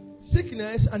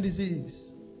sickness and disease.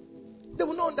 They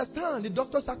will not understand. The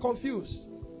doctors are confused.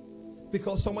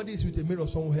 Because somebody is with a mirror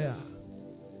somewhere.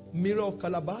 Mirror of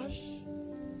calabash.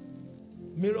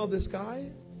 Mirror of the sky.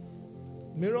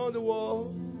 Mirror on the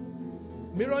wall.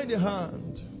 Mirror in the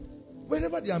hand.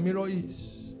 Wherever their mirror is,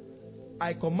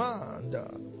 I command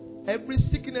every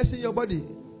sickness in your body,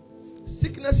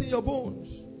 sickness in your bones,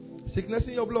 sickness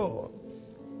in your blood,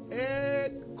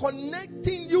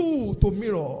 connecting you to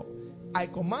mirror. I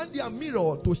command their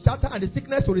mirror to shatter and the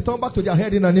sickness to return back to their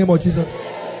head in the name of Jesus.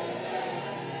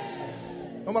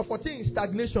 Number 14,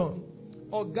 stagnation.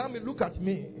 Oh, God, look at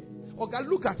me. Oh, God,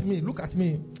 look at me. Look at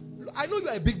me. I know you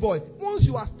are a big boy. Once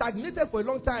you are stagnated for a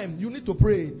long time, you need to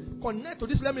pray. Connect to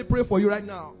this. Let me pray for you right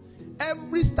now.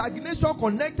 Every stagnation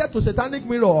connected to satanic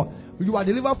mirror, you are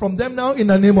delivered from them now in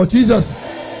the name of Jesus.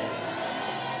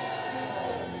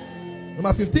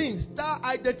 Number 15, star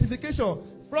identification.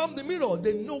 From the mirror,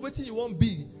 they know what you won't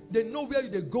be. They know where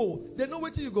they go. They know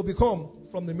what you go become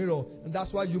from the mirror. And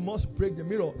that's why you must break the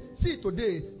mirror. See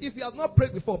today, if you have not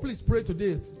prayed before, please pray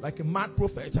today like a mad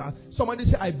prophet. Somebody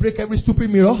say, I break every stupid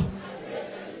mirror.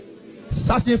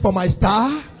 Searching for my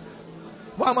star.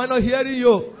 Why am I not hearing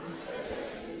you?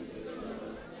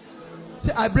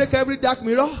 Say, I break every dark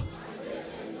mirror.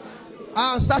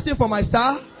 I'm searching for my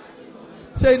star.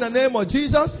 Say in the name of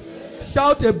Jesus.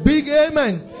 Shout a big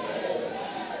amen.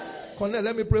 Connect,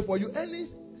 let me pray for you. Any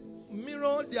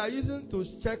mirror they are using to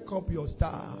check up your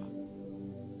star,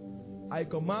 I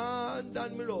command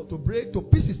that mirror to break to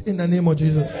pieces in the name of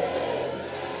Jesus.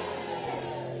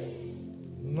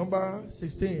 Number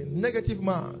 16, negative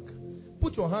mark.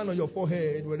 Put your hand on your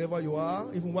forehead wherever you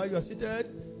are, even while you are seated,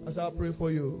 as I pray for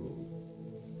you.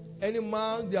 Any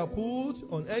mark they are put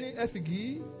on any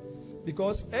effigy,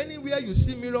 because anywhere you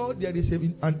see mirror, there is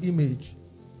an image.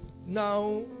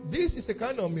 Now, this is a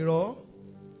kind of mirror.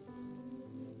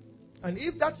 And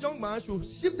if that young man should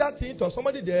shift that thing to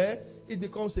somebody there, it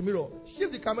becomes a mirror.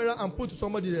 Shift the camera and put to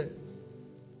somebody there.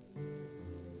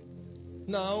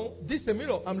 Now, this is a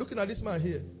mirror. I'm looking at this man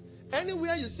here.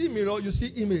 Anywhere you see mirror, you see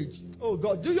image. Oh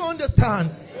God, do you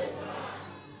understand?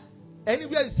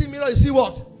 Anywhere you see mirror, you see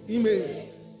what? Image.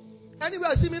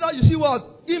 Anywhere you see mirror, you see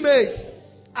what? Image.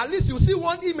 At least you see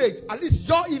one image. At least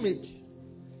your image.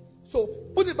 So,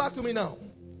 put it back to me now.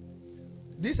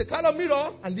 This is a kind of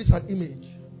mirror and this is an image.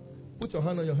 Put your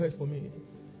hand on your head for me.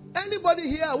 Anybody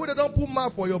here who they don't put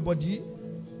mark for your body?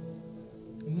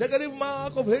 Negative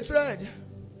mark of hatred.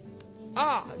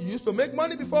 You used to make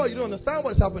money before. You don't understand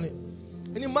what's happening.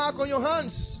 Any mark on your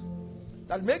hands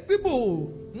that make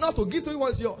people not to give to you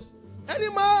what's yours. Any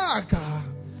mark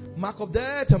of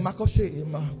death, a mark of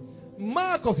shame,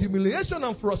 mark of humiliation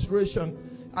and frustration.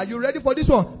 Are you ready for this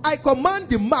one? I command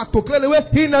the mark to clear away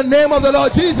in the name of the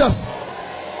Lord Jesus.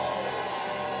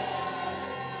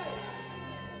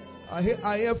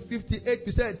 I have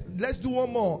 58%. Let's do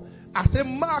one more. I say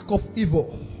mark of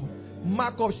evil,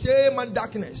 mark of shame and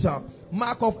darkness,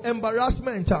 mark of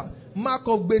embarrassment, mark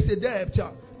of basic debt.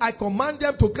 I command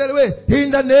them to clear away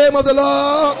in the name of the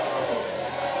Lord.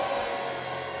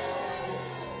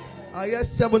 I have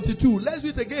 72. Let's do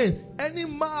it again. Any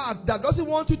mark that doesn't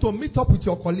want you to meet up with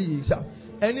your colleagues,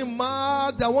 any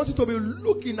mark that wants you to be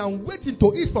looking and waiting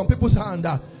to eat from people's hand,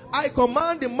 I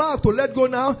command the mark to let go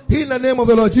now in the name of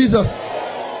the Lord Jesus.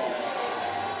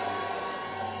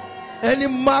 Any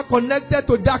mark connected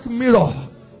to dark mirror,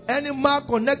 any mark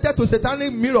connected to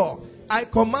satanic mirror, I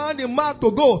command the mark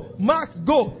to go. Mark,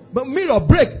 go. But mirror,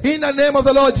 break in the name of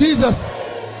the Lord Jesus.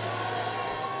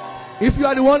 If you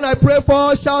are the one I pray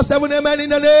for, shout 7 amen in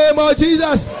the name of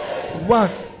Jesus. 1,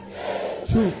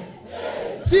 2,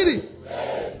 3,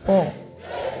 4,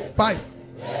 5,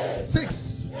 6.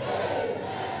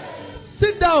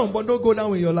 Sit down, but don't go down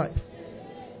with your life.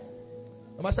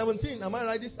 Number 17. Am I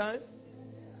right this time?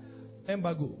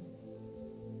 Embargo.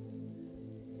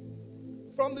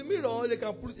 From the mirror, they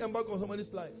can put embargo on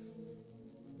somebody's life.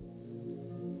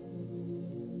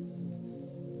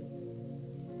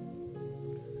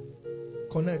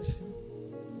 Connect.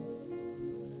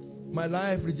 My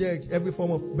life rejects any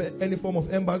form of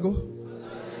embargo.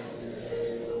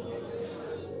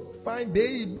 Fine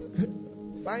babe,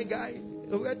 fine guy.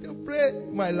 Let them pray.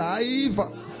 My life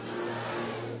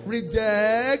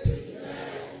reject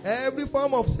every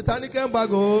form of satanic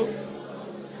embargo.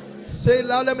 Say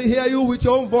loud, let me hear you with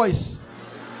your own voice.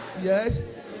 Yes.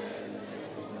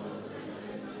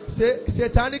 Say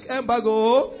satanic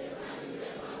embargo.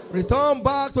 Return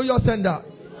back to your sender.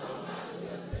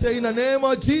 Say in the name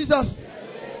of Jesus.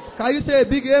 Can you say a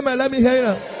big amen? Let me hear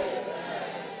you.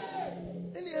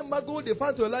 Any embargo they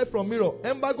find to your life from mirror,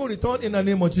 embargo return in the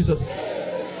name of Jesus.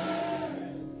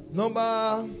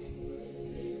 Number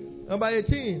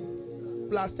 18.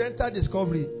 Placenta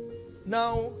discovery.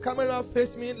 Now, camera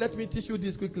face me. Let me teach you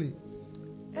this quickly.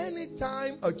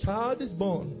 Anytime a child is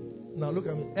born, now look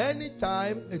at me.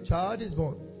 Anytime a child is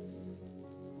born,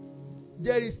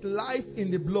 there is life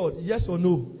in the blood. Yes or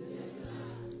no?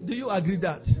 Do you agree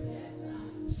that?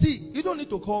 See, you don't need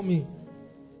to call me.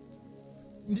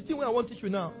 The thing I want to teach you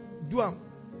now, do them.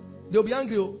 They'll be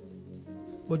angry,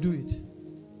 but do it.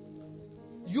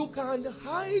 You can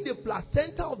hide the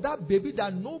placenta of that baby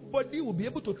that nobody will be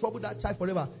able to trouble that child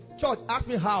forever. Church, ask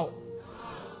me how.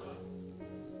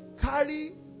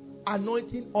 Carry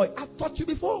anointing oil. I've taught you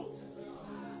before.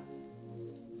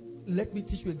 Let me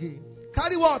teach you again.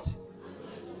 Carry what?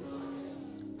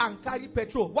 And carry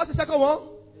petrol. What's the second one?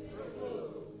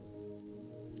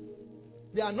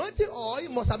 The anointing oil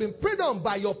must have been prayed on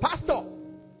by your pastor.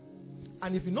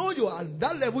 And if you know you are at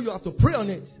that level, you have to pray on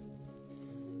it.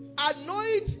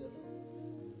 Anoint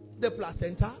the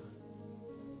placenta.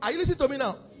 Are you listening to me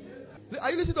now? Are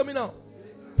you listening to me now?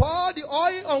 Pour the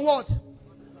oil on what?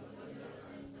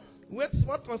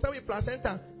 What concerns with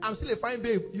placenta? I'm still a fine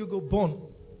babe. You go born.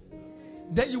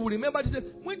 Then you will remember to say,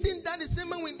 waiting that the same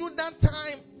way we do that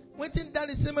time. Waiting that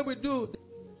the same way we do.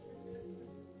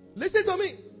 Listen to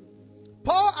me.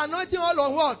 Pour anointing oil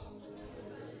on what?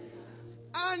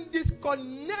 And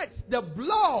disconnect the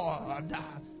blood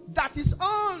that is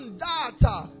on that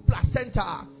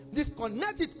placenta.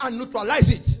 Disconnect it and neutralize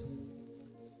it.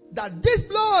 That this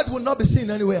blood will not be seen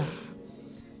anywhere.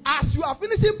 As you are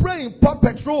finishing praying, pour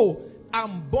petrol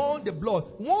and burn the blood.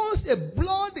 Once a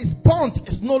blood is burnt,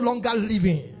 it's no longer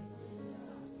living.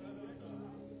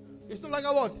 It's no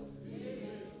longer what?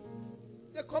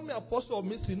 They call me apostle of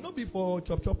mystery, not before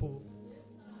chop.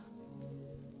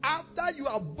 After you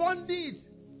have burned it,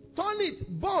 turn it,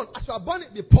 burn. As you are burning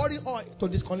it, be pouring oil to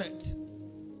disconnect.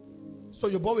 So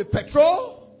you burn with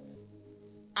petrol.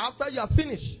 After you have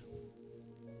finished,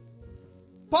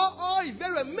 pour oil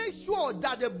very. Make sure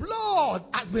that the blood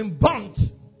has been burnt.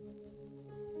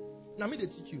 Now me they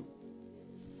teach you.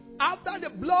 After the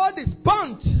blood is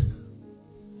burnt,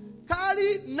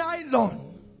 carry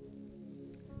nylon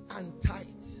and tie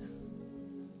it.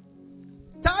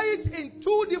 Tie it in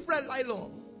 2 different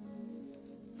nylon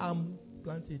and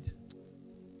plant it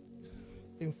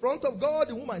in front of God,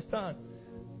 in whom I stand.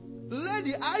 Let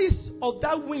the eyes of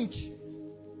that winch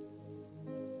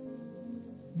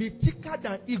be thicker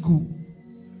than eagle.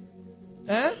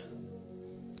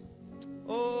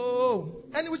 Oh,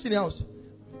 any witch in the house.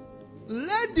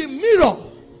 Let the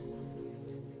mirror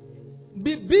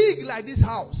be big like this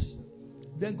house.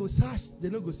 then go search, they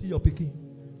don't go see your picking.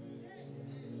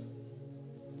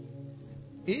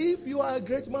 If you are a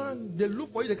great man, they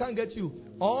look for you, they can't get you.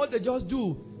 All they just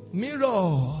do,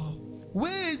 mirror.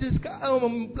 Where is this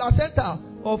placenta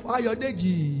of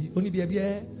Ayodeji? Only baby.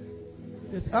 Yes.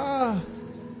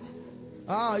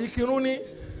 Ikiruni.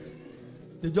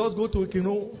 They just go to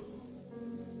Ikirun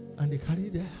and they carry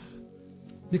it there.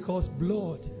 Because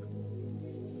blood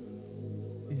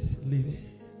is living.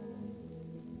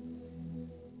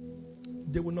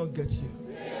 They will not get you.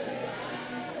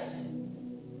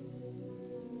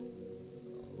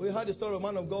 We heard the story of a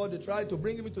man of God. They tried to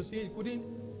bring him to see it, he couldn't.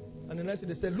 And the next day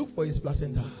they said, look for his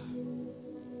placenta.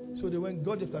 So they went,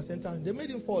 got the placenta. They made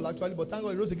him fall actually, but thank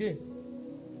God he rose again.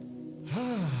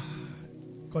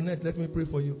 Connect, let me pray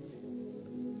for you.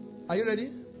 Are you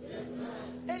ready? Yes,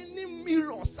 any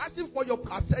mirror searching for your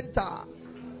placenta,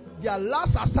 their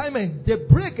last assignment, they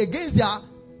break against their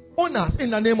owners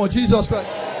in the name of Jesus Christ.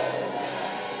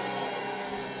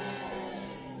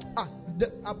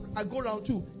 I go round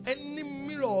too. Any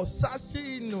mirror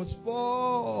searching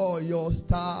for your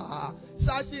star,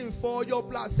 searching for your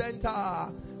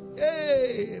placenta.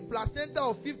 Hey, placenta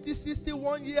of 50, 60,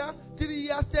 1 year, 3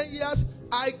 years, 10 years.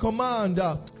 I command,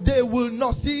 they will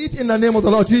not see it in the name of the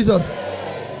Lord Jesus.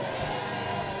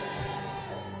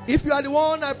 If you are the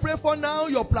one I pray for now,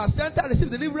 your placenta receive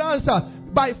deliverance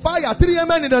by fire. 3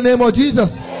 amen in the name of Jesus.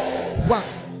 1,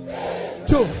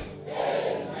 2.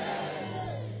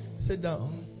 Sit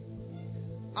down.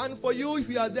 And for you, if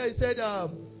you are there, he said,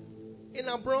 in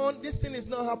abroad, this thing is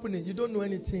not happening. You don't know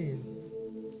anything.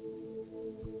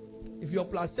 If your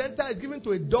placenta is given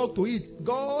to a dog to eat,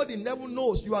 God in heaven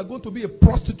knows you are going to be a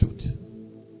prostitute.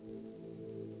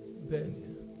 Then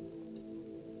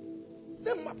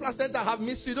my placenta have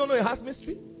mystery. You don't know it has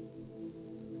mystery?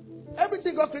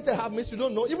 Everything God created have mystery. You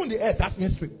don't know. Even the earth has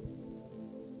mystery.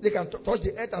 They can touch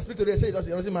the earth and speak to it and say it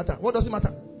doesn't matter. What does it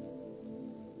matter?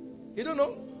 You don't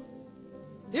know?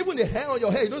 Even the hair on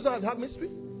your head, it doesn't have mystery.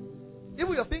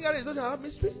 Even your finger, it doesn't have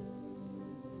mystery.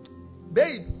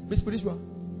 Babe, be spiritual.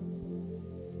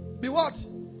 Be what?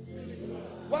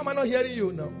 Why am I not hearing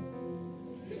you now?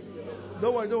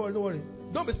 Don't worry.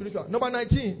 Don't be spiritual. Number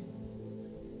 19.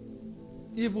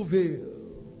 Evil veil.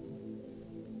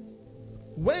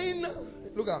 When,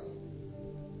 look at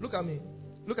me.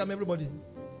 Look at me, everybody.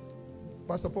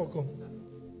 Pastor Paul, come.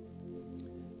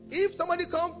 If somebody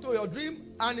comes to your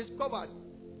dream and is covered,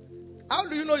 how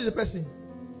do you know it's a person?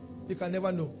 You can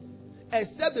never know.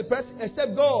 Except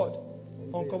God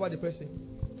uncover the person.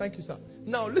 Thank you, sir.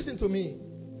 Now listen to me.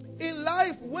 In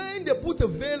life, when they put a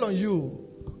veil on you,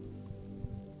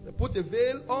 they put a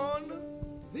veil on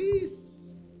this.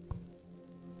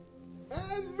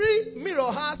 Every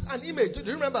mirror has an image. Do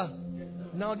you remember?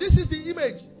 Now this is the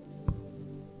image.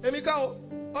 Emika,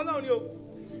 all on you.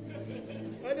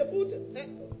 And they put.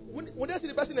 Would they see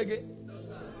the person again?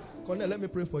 Cornel, let me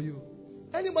pray for you.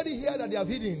 Anybody here that they have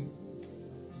hidden?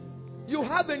 You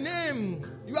have a name.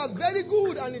 You are very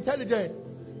good and intelligent.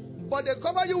 But they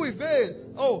cover you with veil.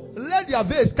 Oh, let their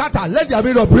veil scatter. Let their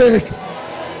mirror break.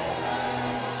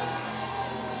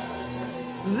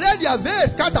 Let their veil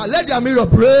scatter. Let their mirror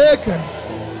break.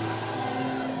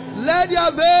 Let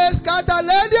their veil scatter.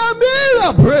 Let their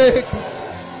mirror break.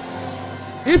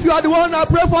 If you are the one I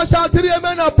pray for, shout 3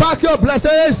 amen and pack your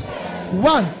blessings.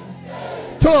 1,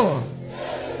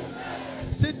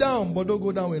 2. Sit down, but don't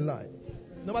go down in line.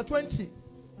 Number 20.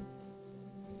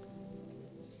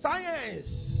 Science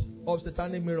of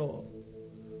satanic mirror.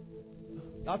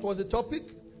 That was the topic,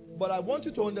 but I want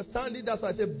you to understand it. That's why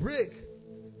I say break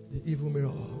the evil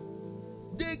mirror.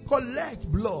 They collect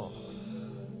blood.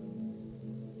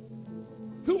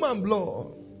 Human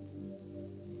blood.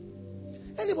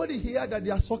 Anybody here that they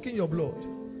are sucking your blood?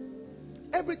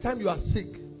 Every time you are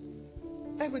sick,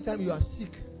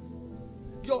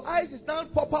 your eyes is now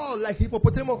pop out like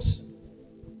hippopotamus.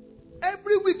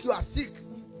 Every week you are sick.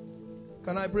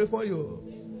 Can I pray for you?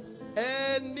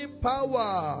 Any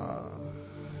power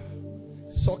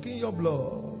sucking your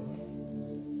blood,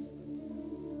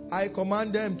 I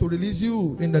command them to release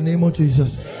you in the name of Jesus.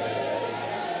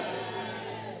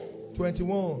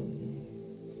 21.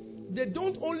 They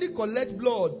don't only collect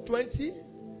blood. 20.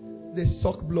 They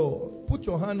suck blood. Put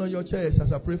your hand on your chest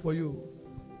as I pray for you.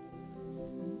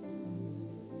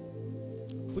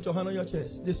 Put your hand on your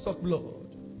chest. They suck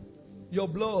blood. Your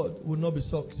blood will not be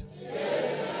sucked.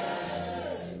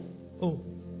 Oh,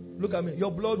 look at me.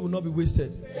 Your blood will not be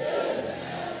wasted.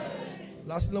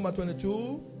 Last number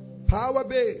 22. Power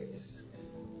base.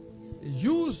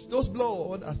 Use those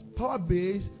blood as power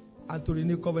base and to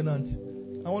renew covenant.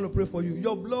 I want to pray for you.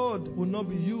 Your blood will not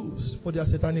be used for their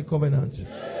satanic covenant.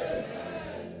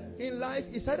 In life,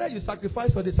 it's either you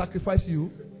sacrifice or they sacrifice you.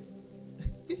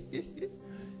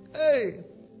 Hey,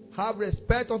 have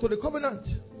respect unto the covenant.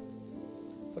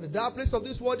 For the dark place of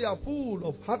this world, they are full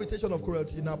of habitation of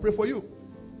cruelty. Now pray for you.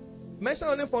 Mention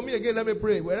your name for me again. Let me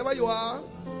pray. Wherever you are,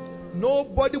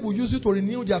 nobody will use you to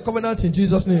renew their covenant in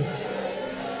Jesus' name.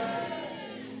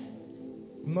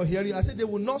 I'm not hearing. I said they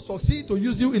will not succeed to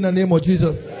use you in the name of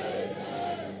Jesus.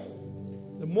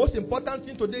 The most important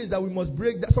thing today is that we must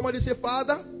break that. Somebody say,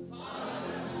 Father,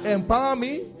 empower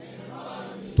me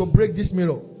to break this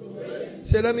mirror.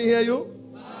 Say, let me hear you.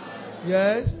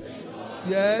 Yes.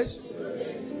 Yes.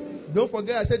 Don't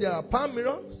forget, I said there are palm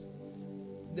mirrors.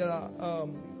 There are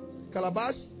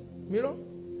calabash mirror.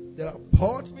 There are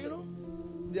pot mirror.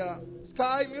 There are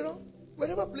sky mirror.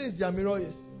 Whatever place their mirror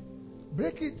is,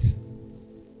 break it.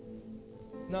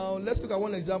 Now, let's look at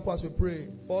one example as we pray.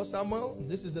 1 Samuel,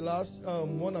 this is the last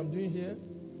one I'm doing here.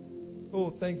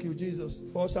 Oh, thank you, Jesus.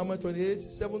 1 Samuel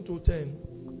 28, 7 to 10.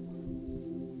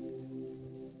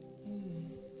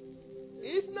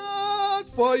 If not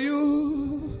for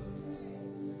you,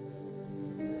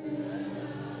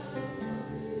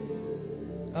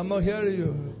 I'm not hearing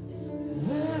you.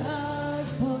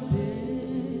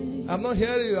 I'm not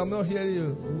hearing you. I'm not hearing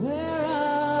you.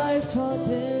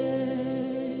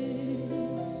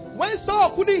 When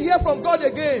Saul couldn't hear from God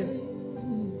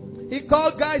again, he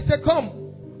called guys, said, come.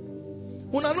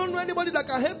 When I don't know anybody that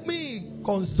can help me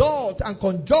consult and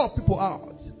conjure people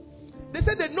out. They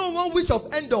said they know one witch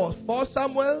of Endor. 1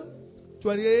 Samuel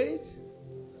 28.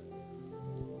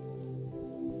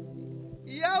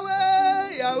 Yahweh,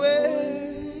 Yahweh,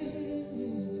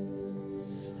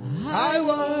 I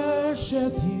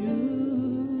worship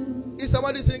you. Is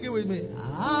somebody singing with me?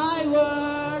 I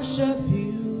worship you.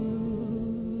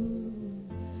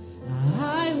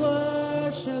 I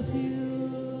worship you.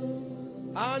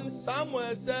 And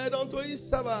Samuel said unto his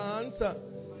servants,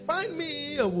 find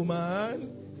me a woman.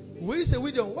 We say,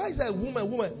 why is that a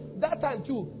woman? That time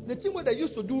too, the thing where they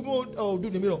used to do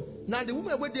the mirror. Now the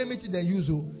woman where they meet they use,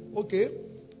 okay,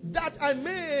 that I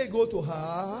may go to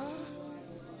her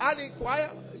and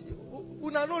inquire.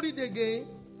 Una not read again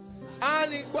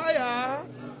and inquire.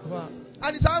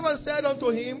 And the servant said unto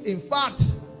him, in fact,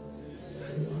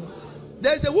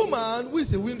 there is a woman who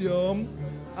is a William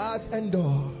at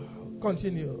Endor.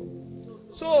 Continue.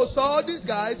 So saw these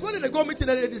guys. When did they go meeting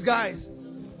these guys?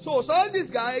 So saw these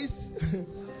guys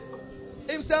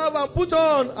himself and put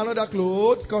on another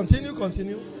clothes. Continue.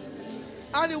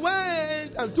 And he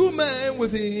went and 2 men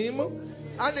with him,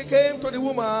 and they came to the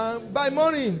woman by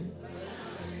morning.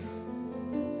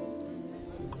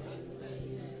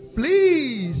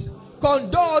 Please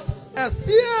conduct a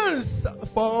seance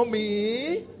for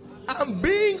me and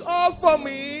bring up for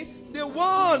me the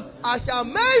one I shall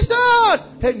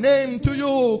mention her name to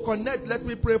you. Connect, let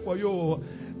me pray for you.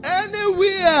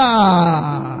 Anywhere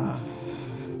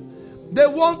they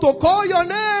want to call your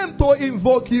name to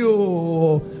invoke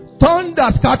you,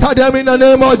 thunder scatter them in the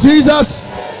name of Jesus.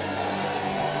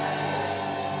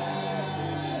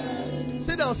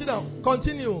 Sit down.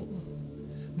 Continue.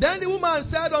 Then the woman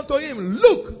said unto him,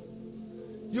 look,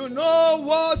 you know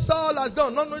what Saul has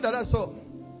done, not knowing that that's Saul.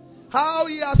 How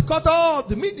he has cut off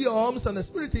the mediums and the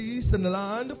spiritists in the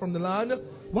land, from the land.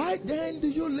 Why then do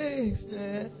you lay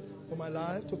there for my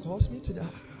life to cause me to die?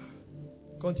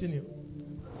 Continue.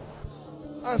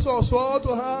 And Saul swore to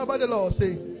her by the Lord,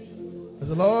 saying, as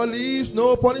the Lord lives,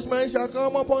 no punishment shall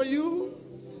come upon you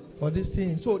for this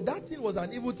thing. So that thing was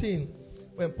an evil thing.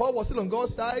 When Paul was still on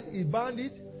God's side, he banned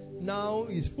it. Now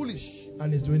he's foolish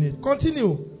and he's doing it.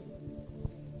 Continue.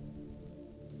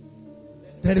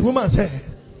 Then the woman said,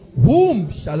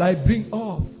 whom shall I bring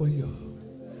up for you?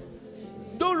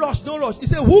 Don't rush. He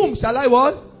said, whom shall I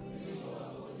what?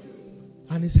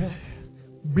 And he said,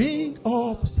 bring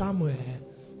up Samuel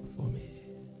for me.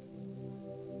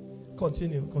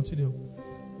 Continue.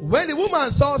 When the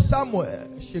woman saw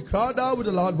Samuel, she cried out with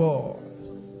a loud voice.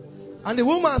 And the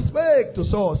woman spake to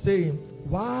Saul, saying,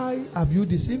 why have you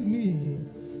deceived me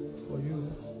for you?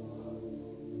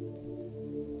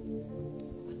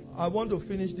 I want to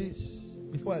finish this.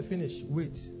 Before I finish,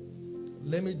 wait.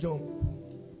 Let me jump.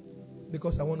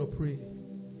 Because I want to pray.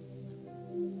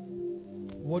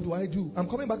 What do I do? I'm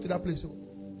coming back to that place. So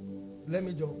let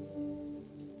me jump.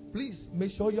 Please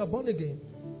make sure you are born again.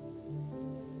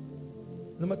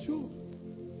 Number 2,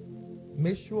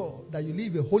 make sure that you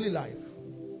live a holy life.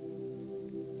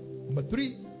 Number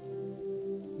 3,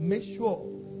 make sure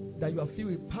that you are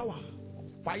filled with power,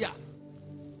 fire.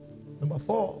 Number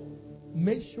 4,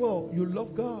 make sure you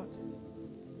love God.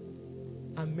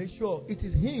 And make sure it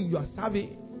is Him you are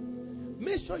serving.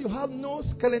 Make sure you have no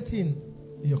skeleton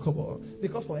in your cupboard.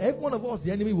 Because for every one of us,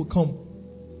 the enemy will come.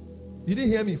 You didn't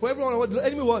hear me. For every one of us, the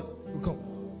enemy will come.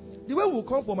 The way will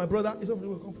come for my brother is not the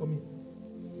way will come for me.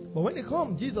 But when they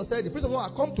come, Jesus said, the Prince of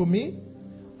God come to me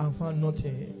and found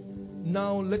nothing.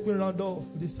 Now let me round off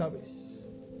this service.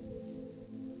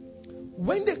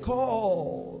 When they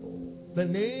called the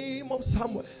name of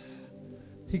Samuel,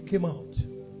 he came out.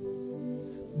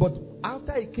 But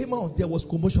after he came out, there was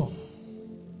commotion.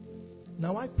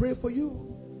 Now I pray for you.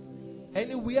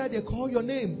 Anywhere they call your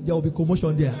name, there will be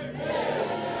commotion there.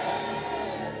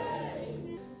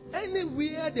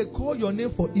 Anywhere they call your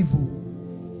name for evil,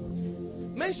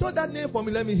 mention that name for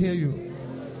me. Let me hear you.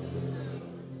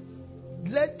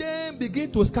 Let them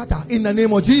begin to scatter in the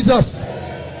name of Jesus.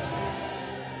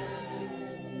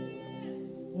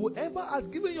 Whoever has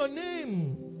given your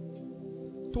name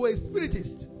to a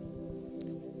spiritist,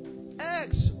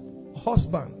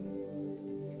 ex-husband,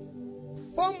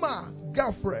 former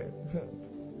girlfriend,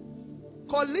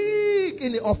 colleague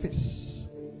in the office,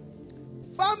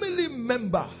 family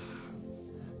member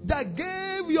that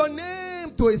gave your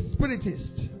name to a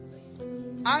spiritist,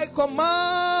 I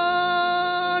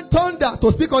command thunder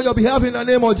to speak on your behalf in the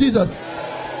name of Jesus.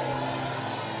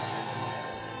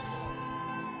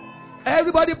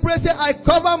 Everybody pray, say, I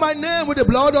cover my name with the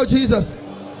blood of Jesus.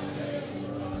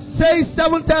 Say it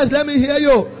 7 times, let me hear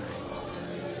you.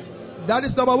 That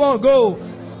is number 1, go.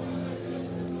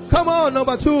 Come on,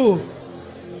 number 2.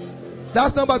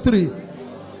 That's number 3.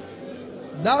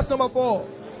 That's number 4.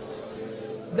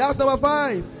 That's number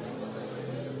 5.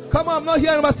 Come on, I'm not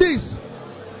here. Number 6.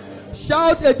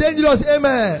 Shout a dangerous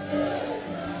amen.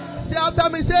 Say after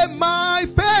me, say, my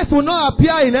face will not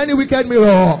appear in any wicked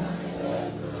mirror.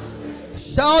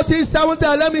 Shout it 7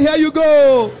 times. Let me hear you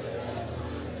go.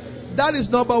 That is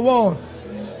number 1.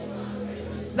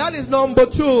 That is number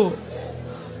 2.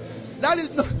 That is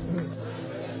no.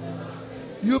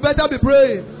 You better be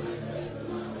praying.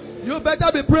 You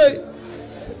better be praying.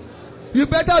 You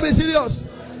better be serious.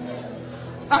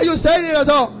 Are you saying it at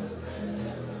all?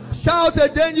 Shout a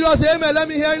dangerous amen. Let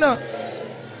me hear you now.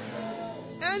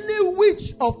 Any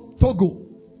witch of Togo,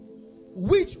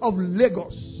 witch of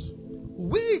Lagos,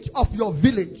 witch of your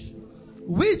village,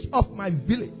 witch of my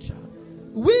village,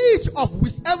 witch of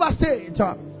whichever state,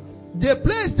 the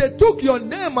place they took your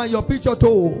name and your picture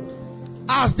to,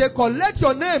 as they collect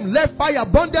your name, let fire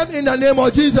burn them in the name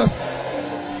of Jesus.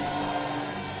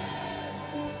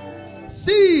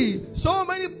 See, so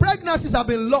many pregnancies have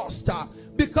been lost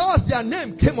because their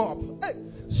name came up.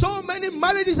 So many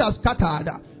marriages are scattered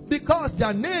because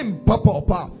their name popped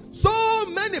up. So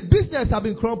many businesses have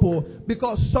been crumpled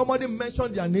because somebody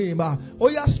mentioned their name. Oh,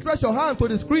 yeah, stretch your hand to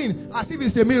the screen as if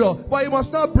it's a mirror. But it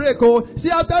must not break. Oh, see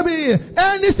after me,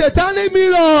 any satanic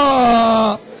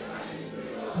mirror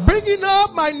bringing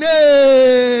up my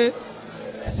name,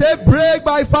 say break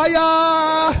by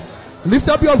fire. Lift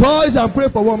up your voice and pray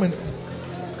for 1 minute.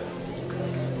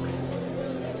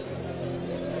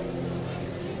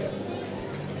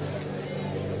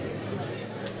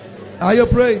 Are you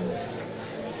praying?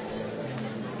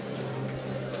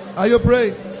 Are you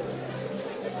praying?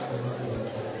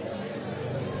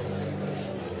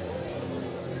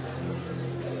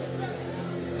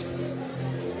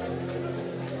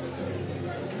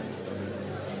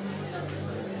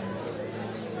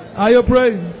 Are you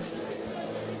praying?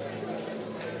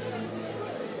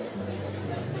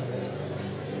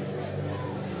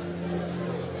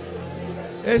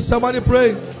 Is somebody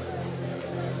praying?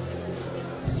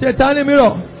 Satanic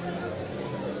mirror.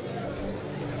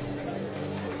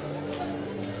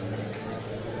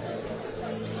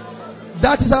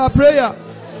 That is our prayer.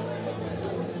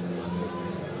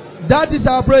 That is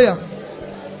our prayer.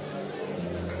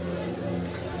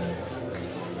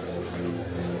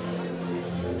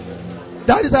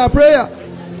 That is our prayer.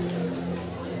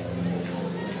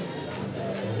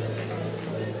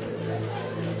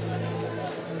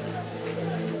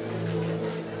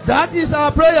 That is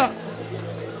our prayer.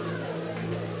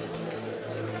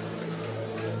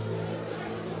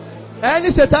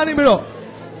 Any satanic mirror.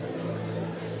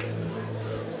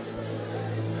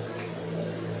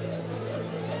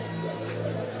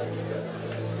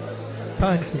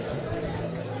 Thank you.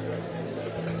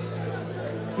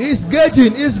 It's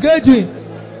gauging. It's gauging.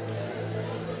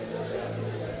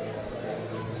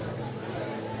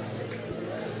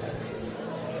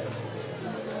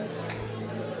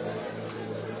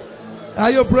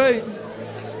 Are you praying?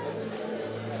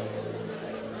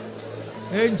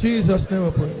 In Jesus' name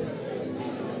we pray.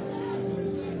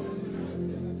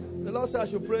 The Lord said I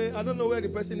should pray. I don't know where the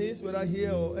person is, whether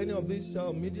here or any of these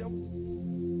medium.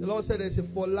 The Lord said there's a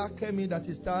Folakemi that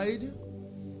is tied.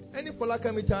 Any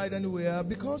Folakami child anywhere,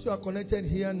 because you are connected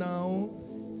here now,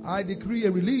 I decree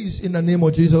a release in the name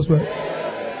of Jesus Christ.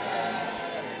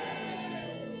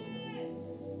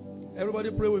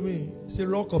 Everybody pray with me. Say,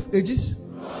 Rock of Ages.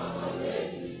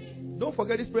 Don't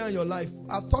forget this prayer in your life.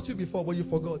 I've taught you before, but you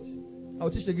forgot.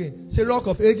 I'll teach again. Say, Rock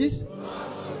of Ages.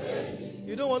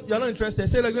 You don't want, you're not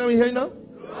interested. Say, like, let me hear you now.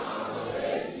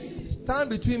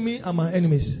 Stand between me and my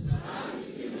enemies.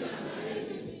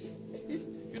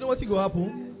 You know what will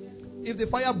happen? If they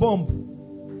fire bomb,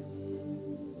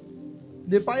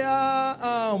 they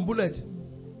fire bullet,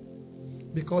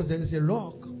 because there is a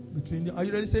rock between you. Are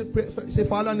you ready to say,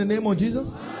 Father, in the name of Jesus?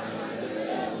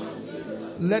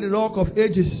 Let the Rock of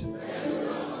Ages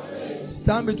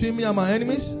stand between me and my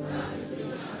enemies.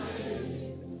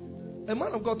 A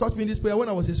man of God taught me this prayer when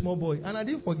I was a small boy, and I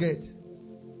didn't forget.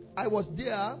 I was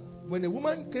there when a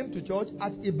woman came to church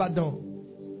at Ibadan.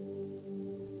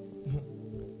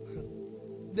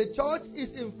 The church is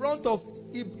in front of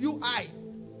UI.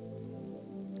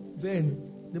 Then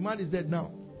the man is dead now.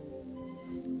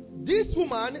 This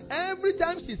woman, every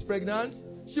time she's pregnant,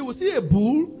 she will see a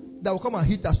bull that will come and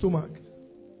hit her stomach.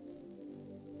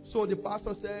 So the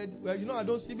pastor said, well, you know, I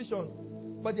don't see vision,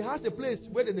 but he has a place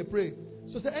where they pray.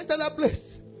 So say, enter that place.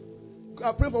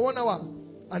 I pray for 1 hour.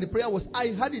 And the prayer was, I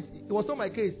had it. It was not my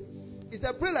case. He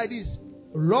said, pray like this.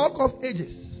 Rock of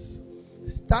Ages,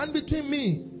 stand between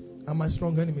me and my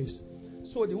strong enemies.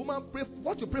 So the woman prayed.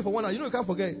 What you pray for 1 hour, you know, you can't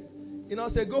forget. You know,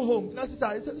 say, go home. You know, she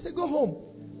said, go home.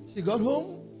 She got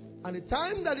home. And the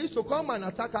time that he used to come and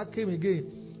attack her came again.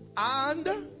 And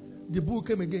the bull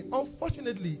came again.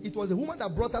 Unfortunately, it was the woman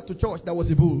that brought her to church that was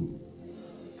the bull.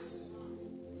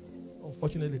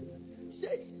 Unfortunately.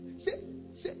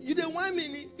 You didn't want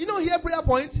me. You don't hear prayer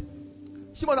point.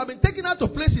 She must have been taken out to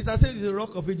places and said, it's a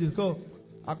Rock of Ages.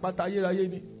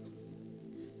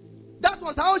 That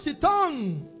was how she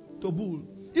turned to bull.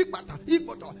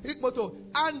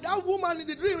 And that woman in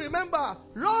the dream, remember,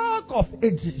 Rock of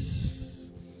Ages,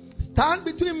 stand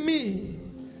between me.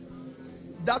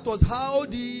 That was how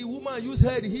the woman used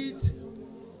her hit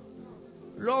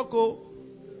Rocco.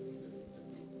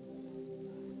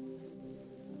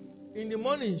 In the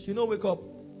morning, she no wake up.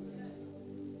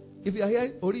 If you are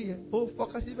here,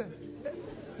 focus even.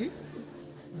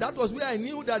 That was where I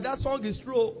knew that song is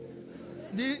true.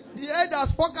 The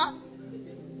elders focus.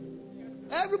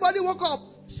 Everybody woke up.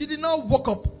 She did not wake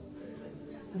up.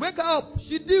 Wake up.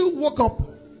 She did wake up.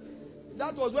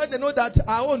 That was when they know that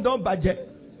our own don't budget.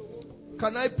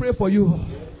 Can I pray for you?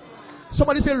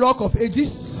 Somebody say Rock of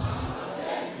Ages.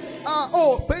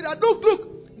 Pray that. Look.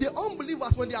 The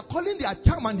unbelievers, when they are calling their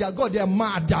charm and their God, they are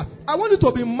mad. I want you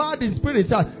to be mad in spirit.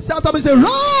 Shout up and say,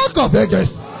 Rock of Ages,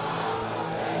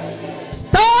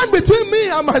 stand between me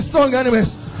and my strong enemies.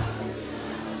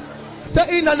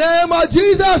 Say, in the name of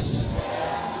Jesus,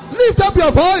 lift up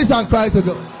your voice and cry to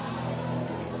God.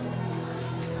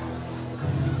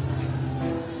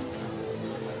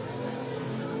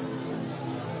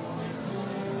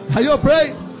 Are you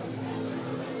afraid?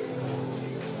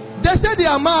 They say they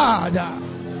are mad.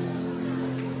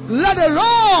 Let the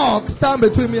rock stand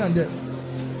between me and them.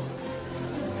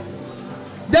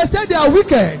 They say they are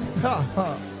wicked.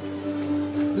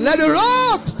 Let the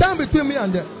rock stand between me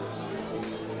and them.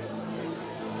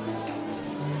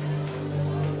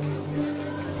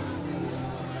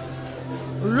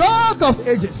 Rock of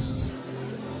Ages,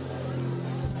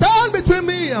 stand between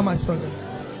me and my struggle.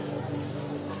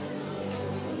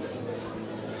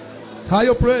 How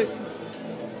you pray?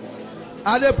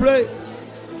 How they pray?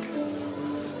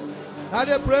 How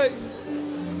they pray?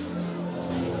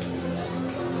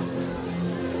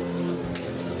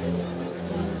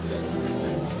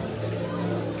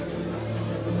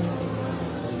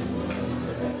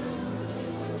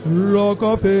 Rock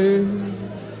of Ages,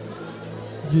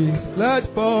 let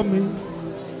for me.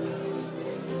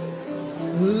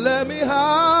 Let me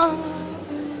hide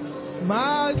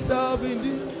myself in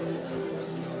thee.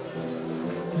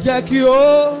 Jackie,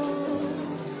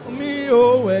 me,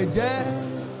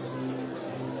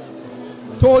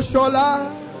 Toshola,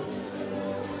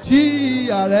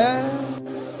 Tiare,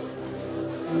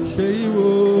 Sheiwo,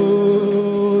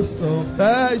 so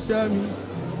fashion,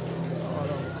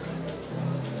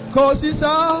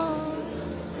 Kosisa,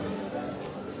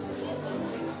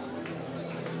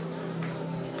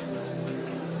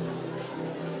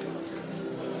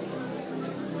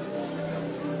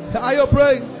 are you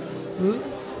praying?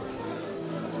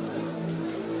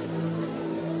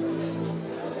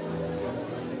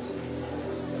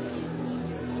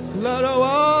 Let the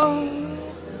world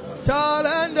child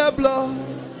and the blood.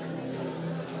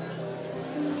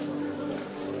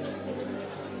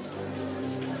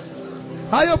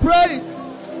 Are you praying?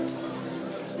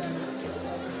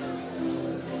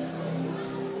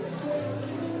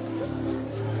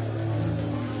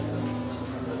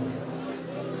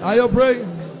 Are you praying?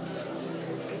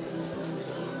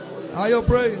 Are you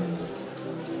praying?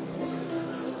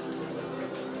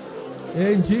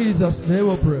 In Jesus' name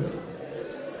we pray.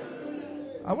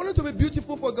 I want it to be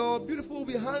beautiful for God. Beautiful,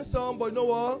 be handsome, but you know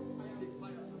what?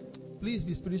 Please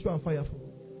be spiritual and fireful.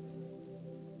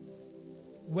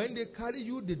 When they carry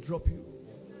you, they drop you.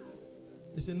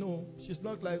 They say, no, she's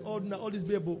not like all this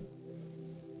babble.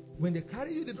 When they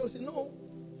carry you, they don't say, no.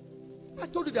 I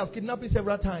told you they have kidnapped me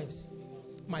several times.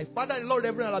 My father-in-law,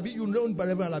 Reverend Alabi, you know by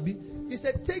Reverend Alabi, he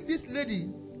said, take this lady,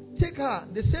 take her,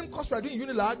 the same course we are doing in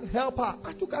Unilag, help her.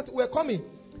 I took her, we're coming.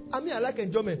 I mean, I like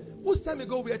enjoyment. Whose time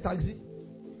ago wear taxi?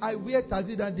 I wear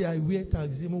taxi that day, I wear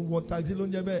taxi. What taxi?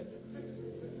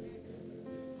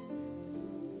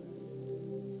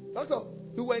 Doctor,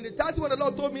 you were in the taxi when the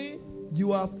Lord told me,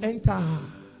 you have entered.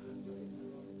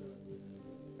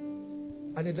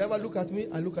 And the driver looked at me,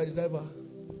 I look at the driver.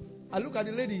 I look at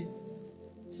the lady.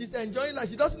 She's enjoying life.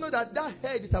 She doesn't know that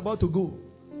head is about to go.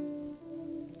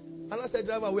 And I said,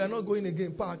 driver, we are not going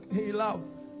again. Park. He laughed.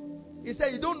 He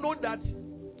said, you don't know that.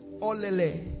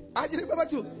 Olele. I didn't remember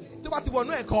too.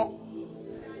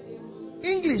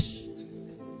 English.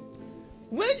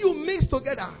 When you mix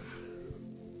together,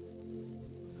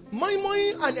 moi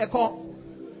and echo,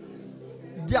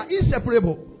 they are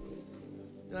inseparable.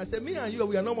 And I said, me and you,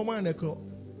 we are not moi and echo.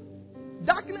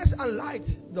 Darkness and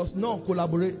light does not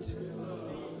collaborate.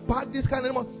 Pack this kind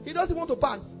of animal. He doesn't want to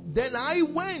pass. Then I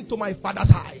went to my father's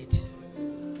side.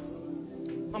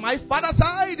 And my father's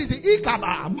side is the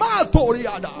Ikaba,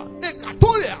 Matoriada,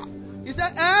 Ekatoria. He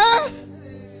said,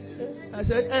 I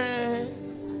said,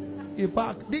 He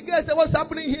parked. The guy said, what's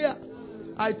happening here?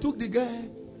 I took the guy.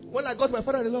 When I got to my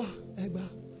father-in-law,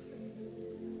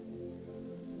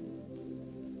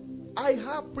 I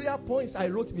have prayer points I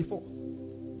wrote before.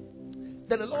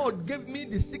 Then the Lord gave me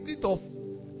the secret of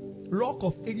Rock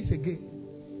of Ages again.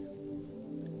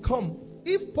 Come,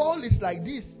 if Paul is like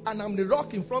this and I'm the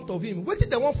rock in front of him, wait till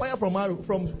they want fire from arrow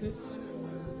from.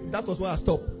 That was why I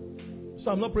stopped.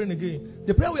 So I'm not praying again.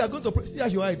 The prayer we are going to pray, see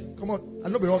as you hide. Come on,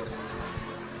 I'll not be rock.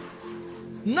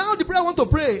 Now the prayer I want to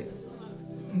pray,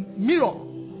 mirror.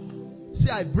 See,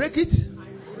 I break it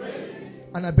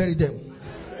and I bury them.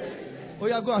 Oh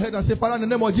yeah, go ahead and say, Father, in the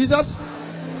name of Jesus,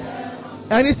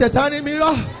 any satanic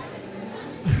mirror.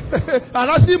 And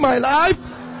I see my life.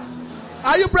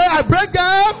 Are you praying? I break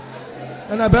them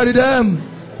and I bury them.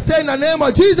 Say in the name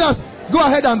of Jesus. Go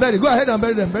ahead and bury. Go ahead and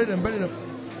bury them. Bury them. Bury them.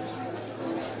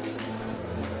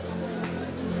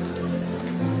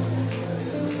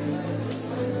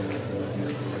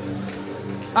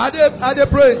 Are they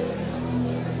praying?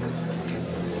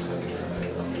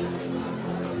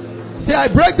 Say I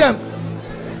break them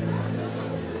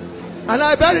and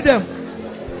I bury them.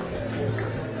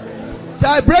 So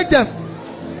I break them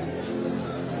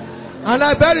and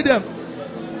I bury them.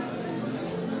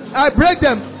 I break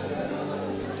them.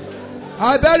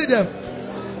 I bury them.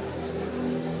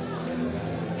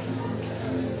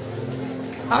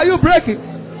 Are you breaking?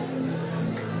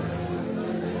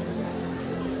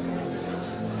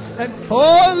 And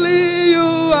only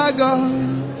you are God.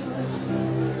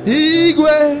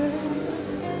 Igwe.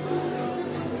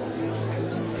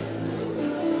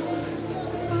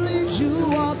 Only you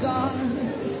are God.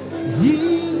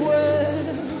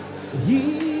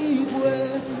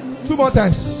 Two more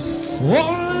times.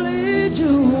 Only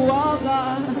you are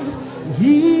God.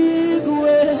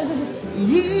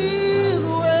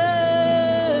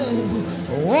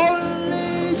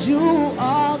 Only you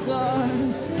are God.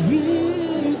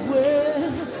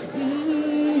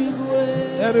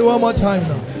 Every one more time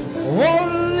now.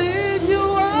 Only you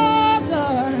are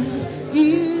God.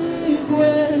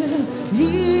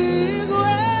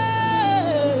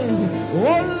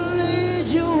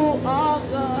 Only you are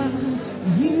God.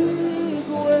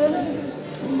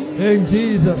 In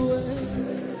Jesus'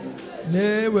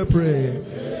 name we pray.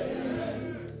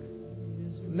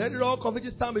 Let the rock of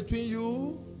ages stand between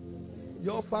you,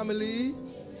 your family,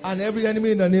 and every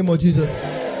enemy in the name of Jesus.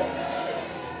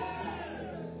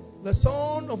 The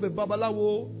son of a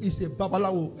Babalawo is a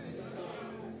Babalawo.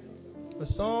 The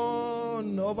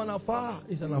son of an Afar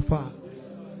is an Afar.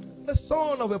 The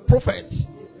son of a prophet is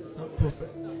a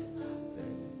prophet.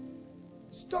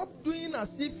 Stop doing as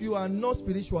if you are not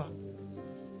spiritual.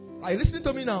 Are you listening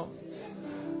to me now?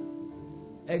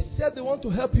 Except they want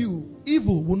to help you,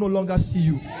 evil will no longer see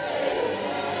you.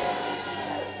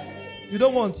 You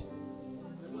don't want.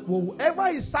 Whoever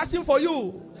is searching for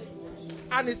you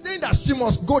and is saying that she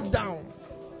must go down,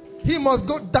 he must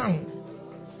go down.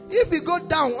 If you go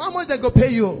down, how much they go pay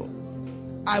you?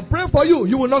 I pray for you,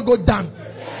 you will not go down.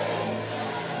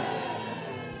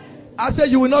 I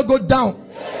said you will not go down.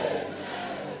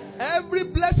 Every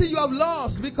blessing you have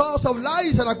lost because of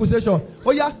lies and accusation,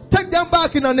 oh yeah, take them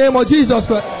back in the name of Jesus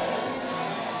Christ.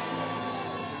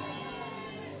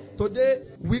 Today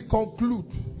we conclude,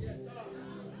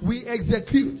 we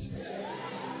execute,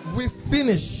 we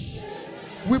finish,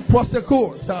 we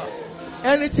prosecute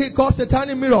anything called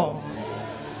satanic mirror,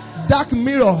 dark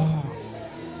mirror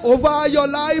over your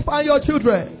life and your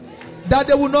children, that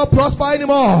they will not prosper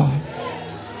anymore.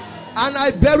 And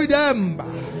I bury them.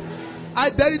 I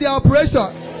bury their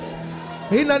operation.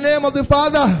 In the name of the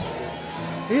Father,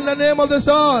 in the name of the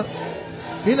Son,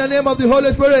 in the name of the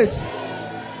Holy Spirit.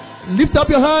 Lift up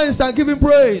your hands and give Him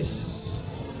praise.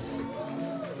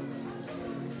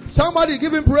 Somebody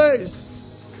give Him praise.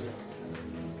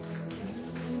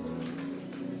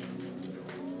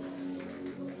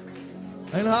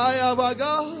 And I have a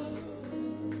God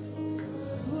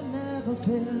who never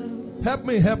fails. Help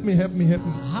me.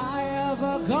 I have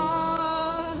a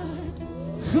God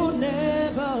who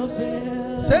never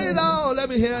fails. Say it out, let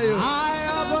me hear you. I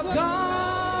have a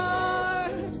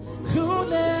God who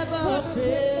never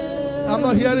fails. I'm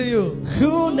not hearing you.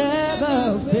 Who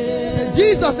never fails.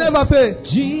 Jesus never fails.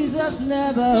 Jesus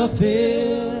never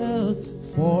fails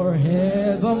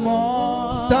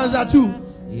forevermore. Stanza 2.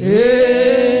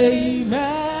 Amen.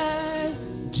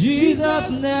 Jesus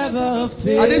never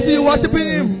fails. I didn't see you worshiping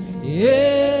Him.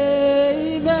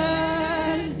 Amen.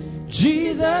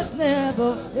 Jesus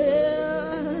never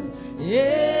fails.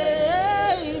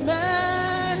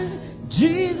 Amen.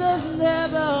 Jesus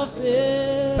never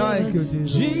fails. Thank you,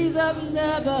 Jesus. Jesus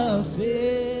never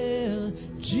fails.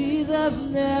 Jesus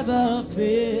never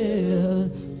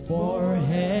fails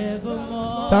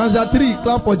forevermore. Stanza 3.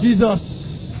 Clap for Jesus.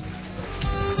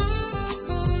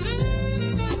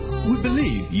 We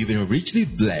believe you've been richly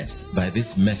blessed by this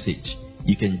message.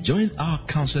 You can join our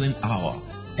counseling hour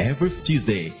every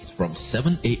Tuesday from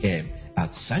 7 a.m.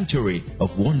 at Sanctuary of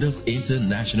Wonders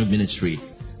International Ministry.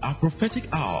 Our prophetic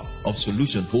hour of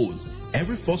solution holds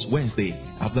every first Wednesday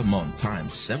of the month,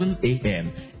 time 7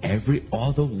 a.m. every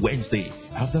other Wednesday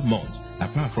of the month.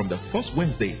 Apart from the first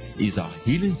Wednesday is our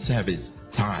healing service,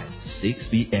 time 6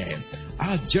 p.m.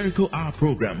 Our Jericho Hour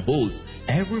program holds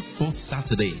every fourth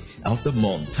Saturday of the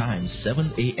month, time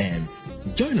 7 a.m.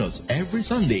 Join us every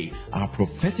Sunday, our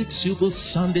prophetic Super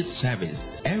Sunday service,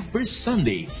 every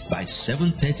Sunday by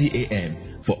 7:30 a.m.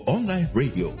 for online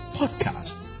radio,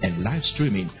 podcast, and live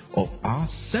streaming of our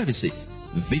services.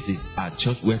 Visit our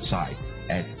church website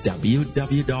at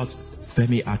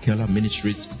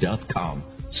www.femiakelaministries.com.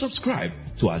 Subscribe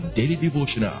to our daily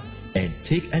devotional and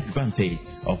take advantage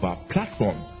of our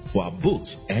platform for our books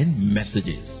and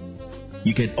messages.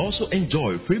 You can also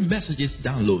enjoy free messages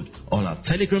download on our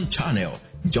Telegram channel.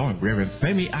 Join Reverend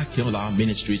Femi Akinola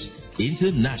Ministries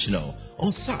International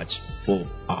or search for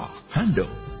our handle,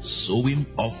 Sowing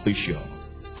Official.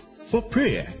 For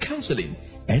prayer, counseling,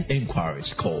 and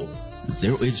inquiries, call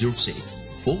 0806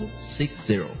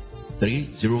 460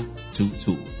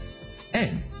 3022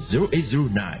 and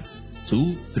 0809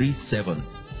 237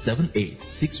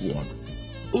 7861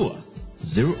 or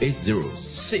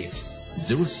 0806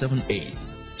 078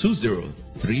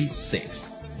 2036.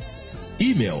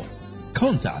 Email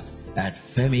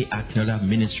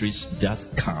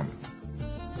contact@femiakinola.ministries.com.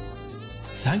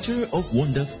 Sanctuary of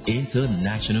Wonders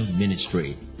International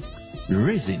Ministry,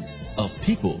 raising a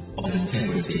people of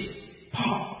integrity,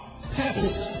 power,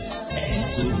 purpose,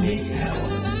 and to make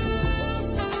heaven.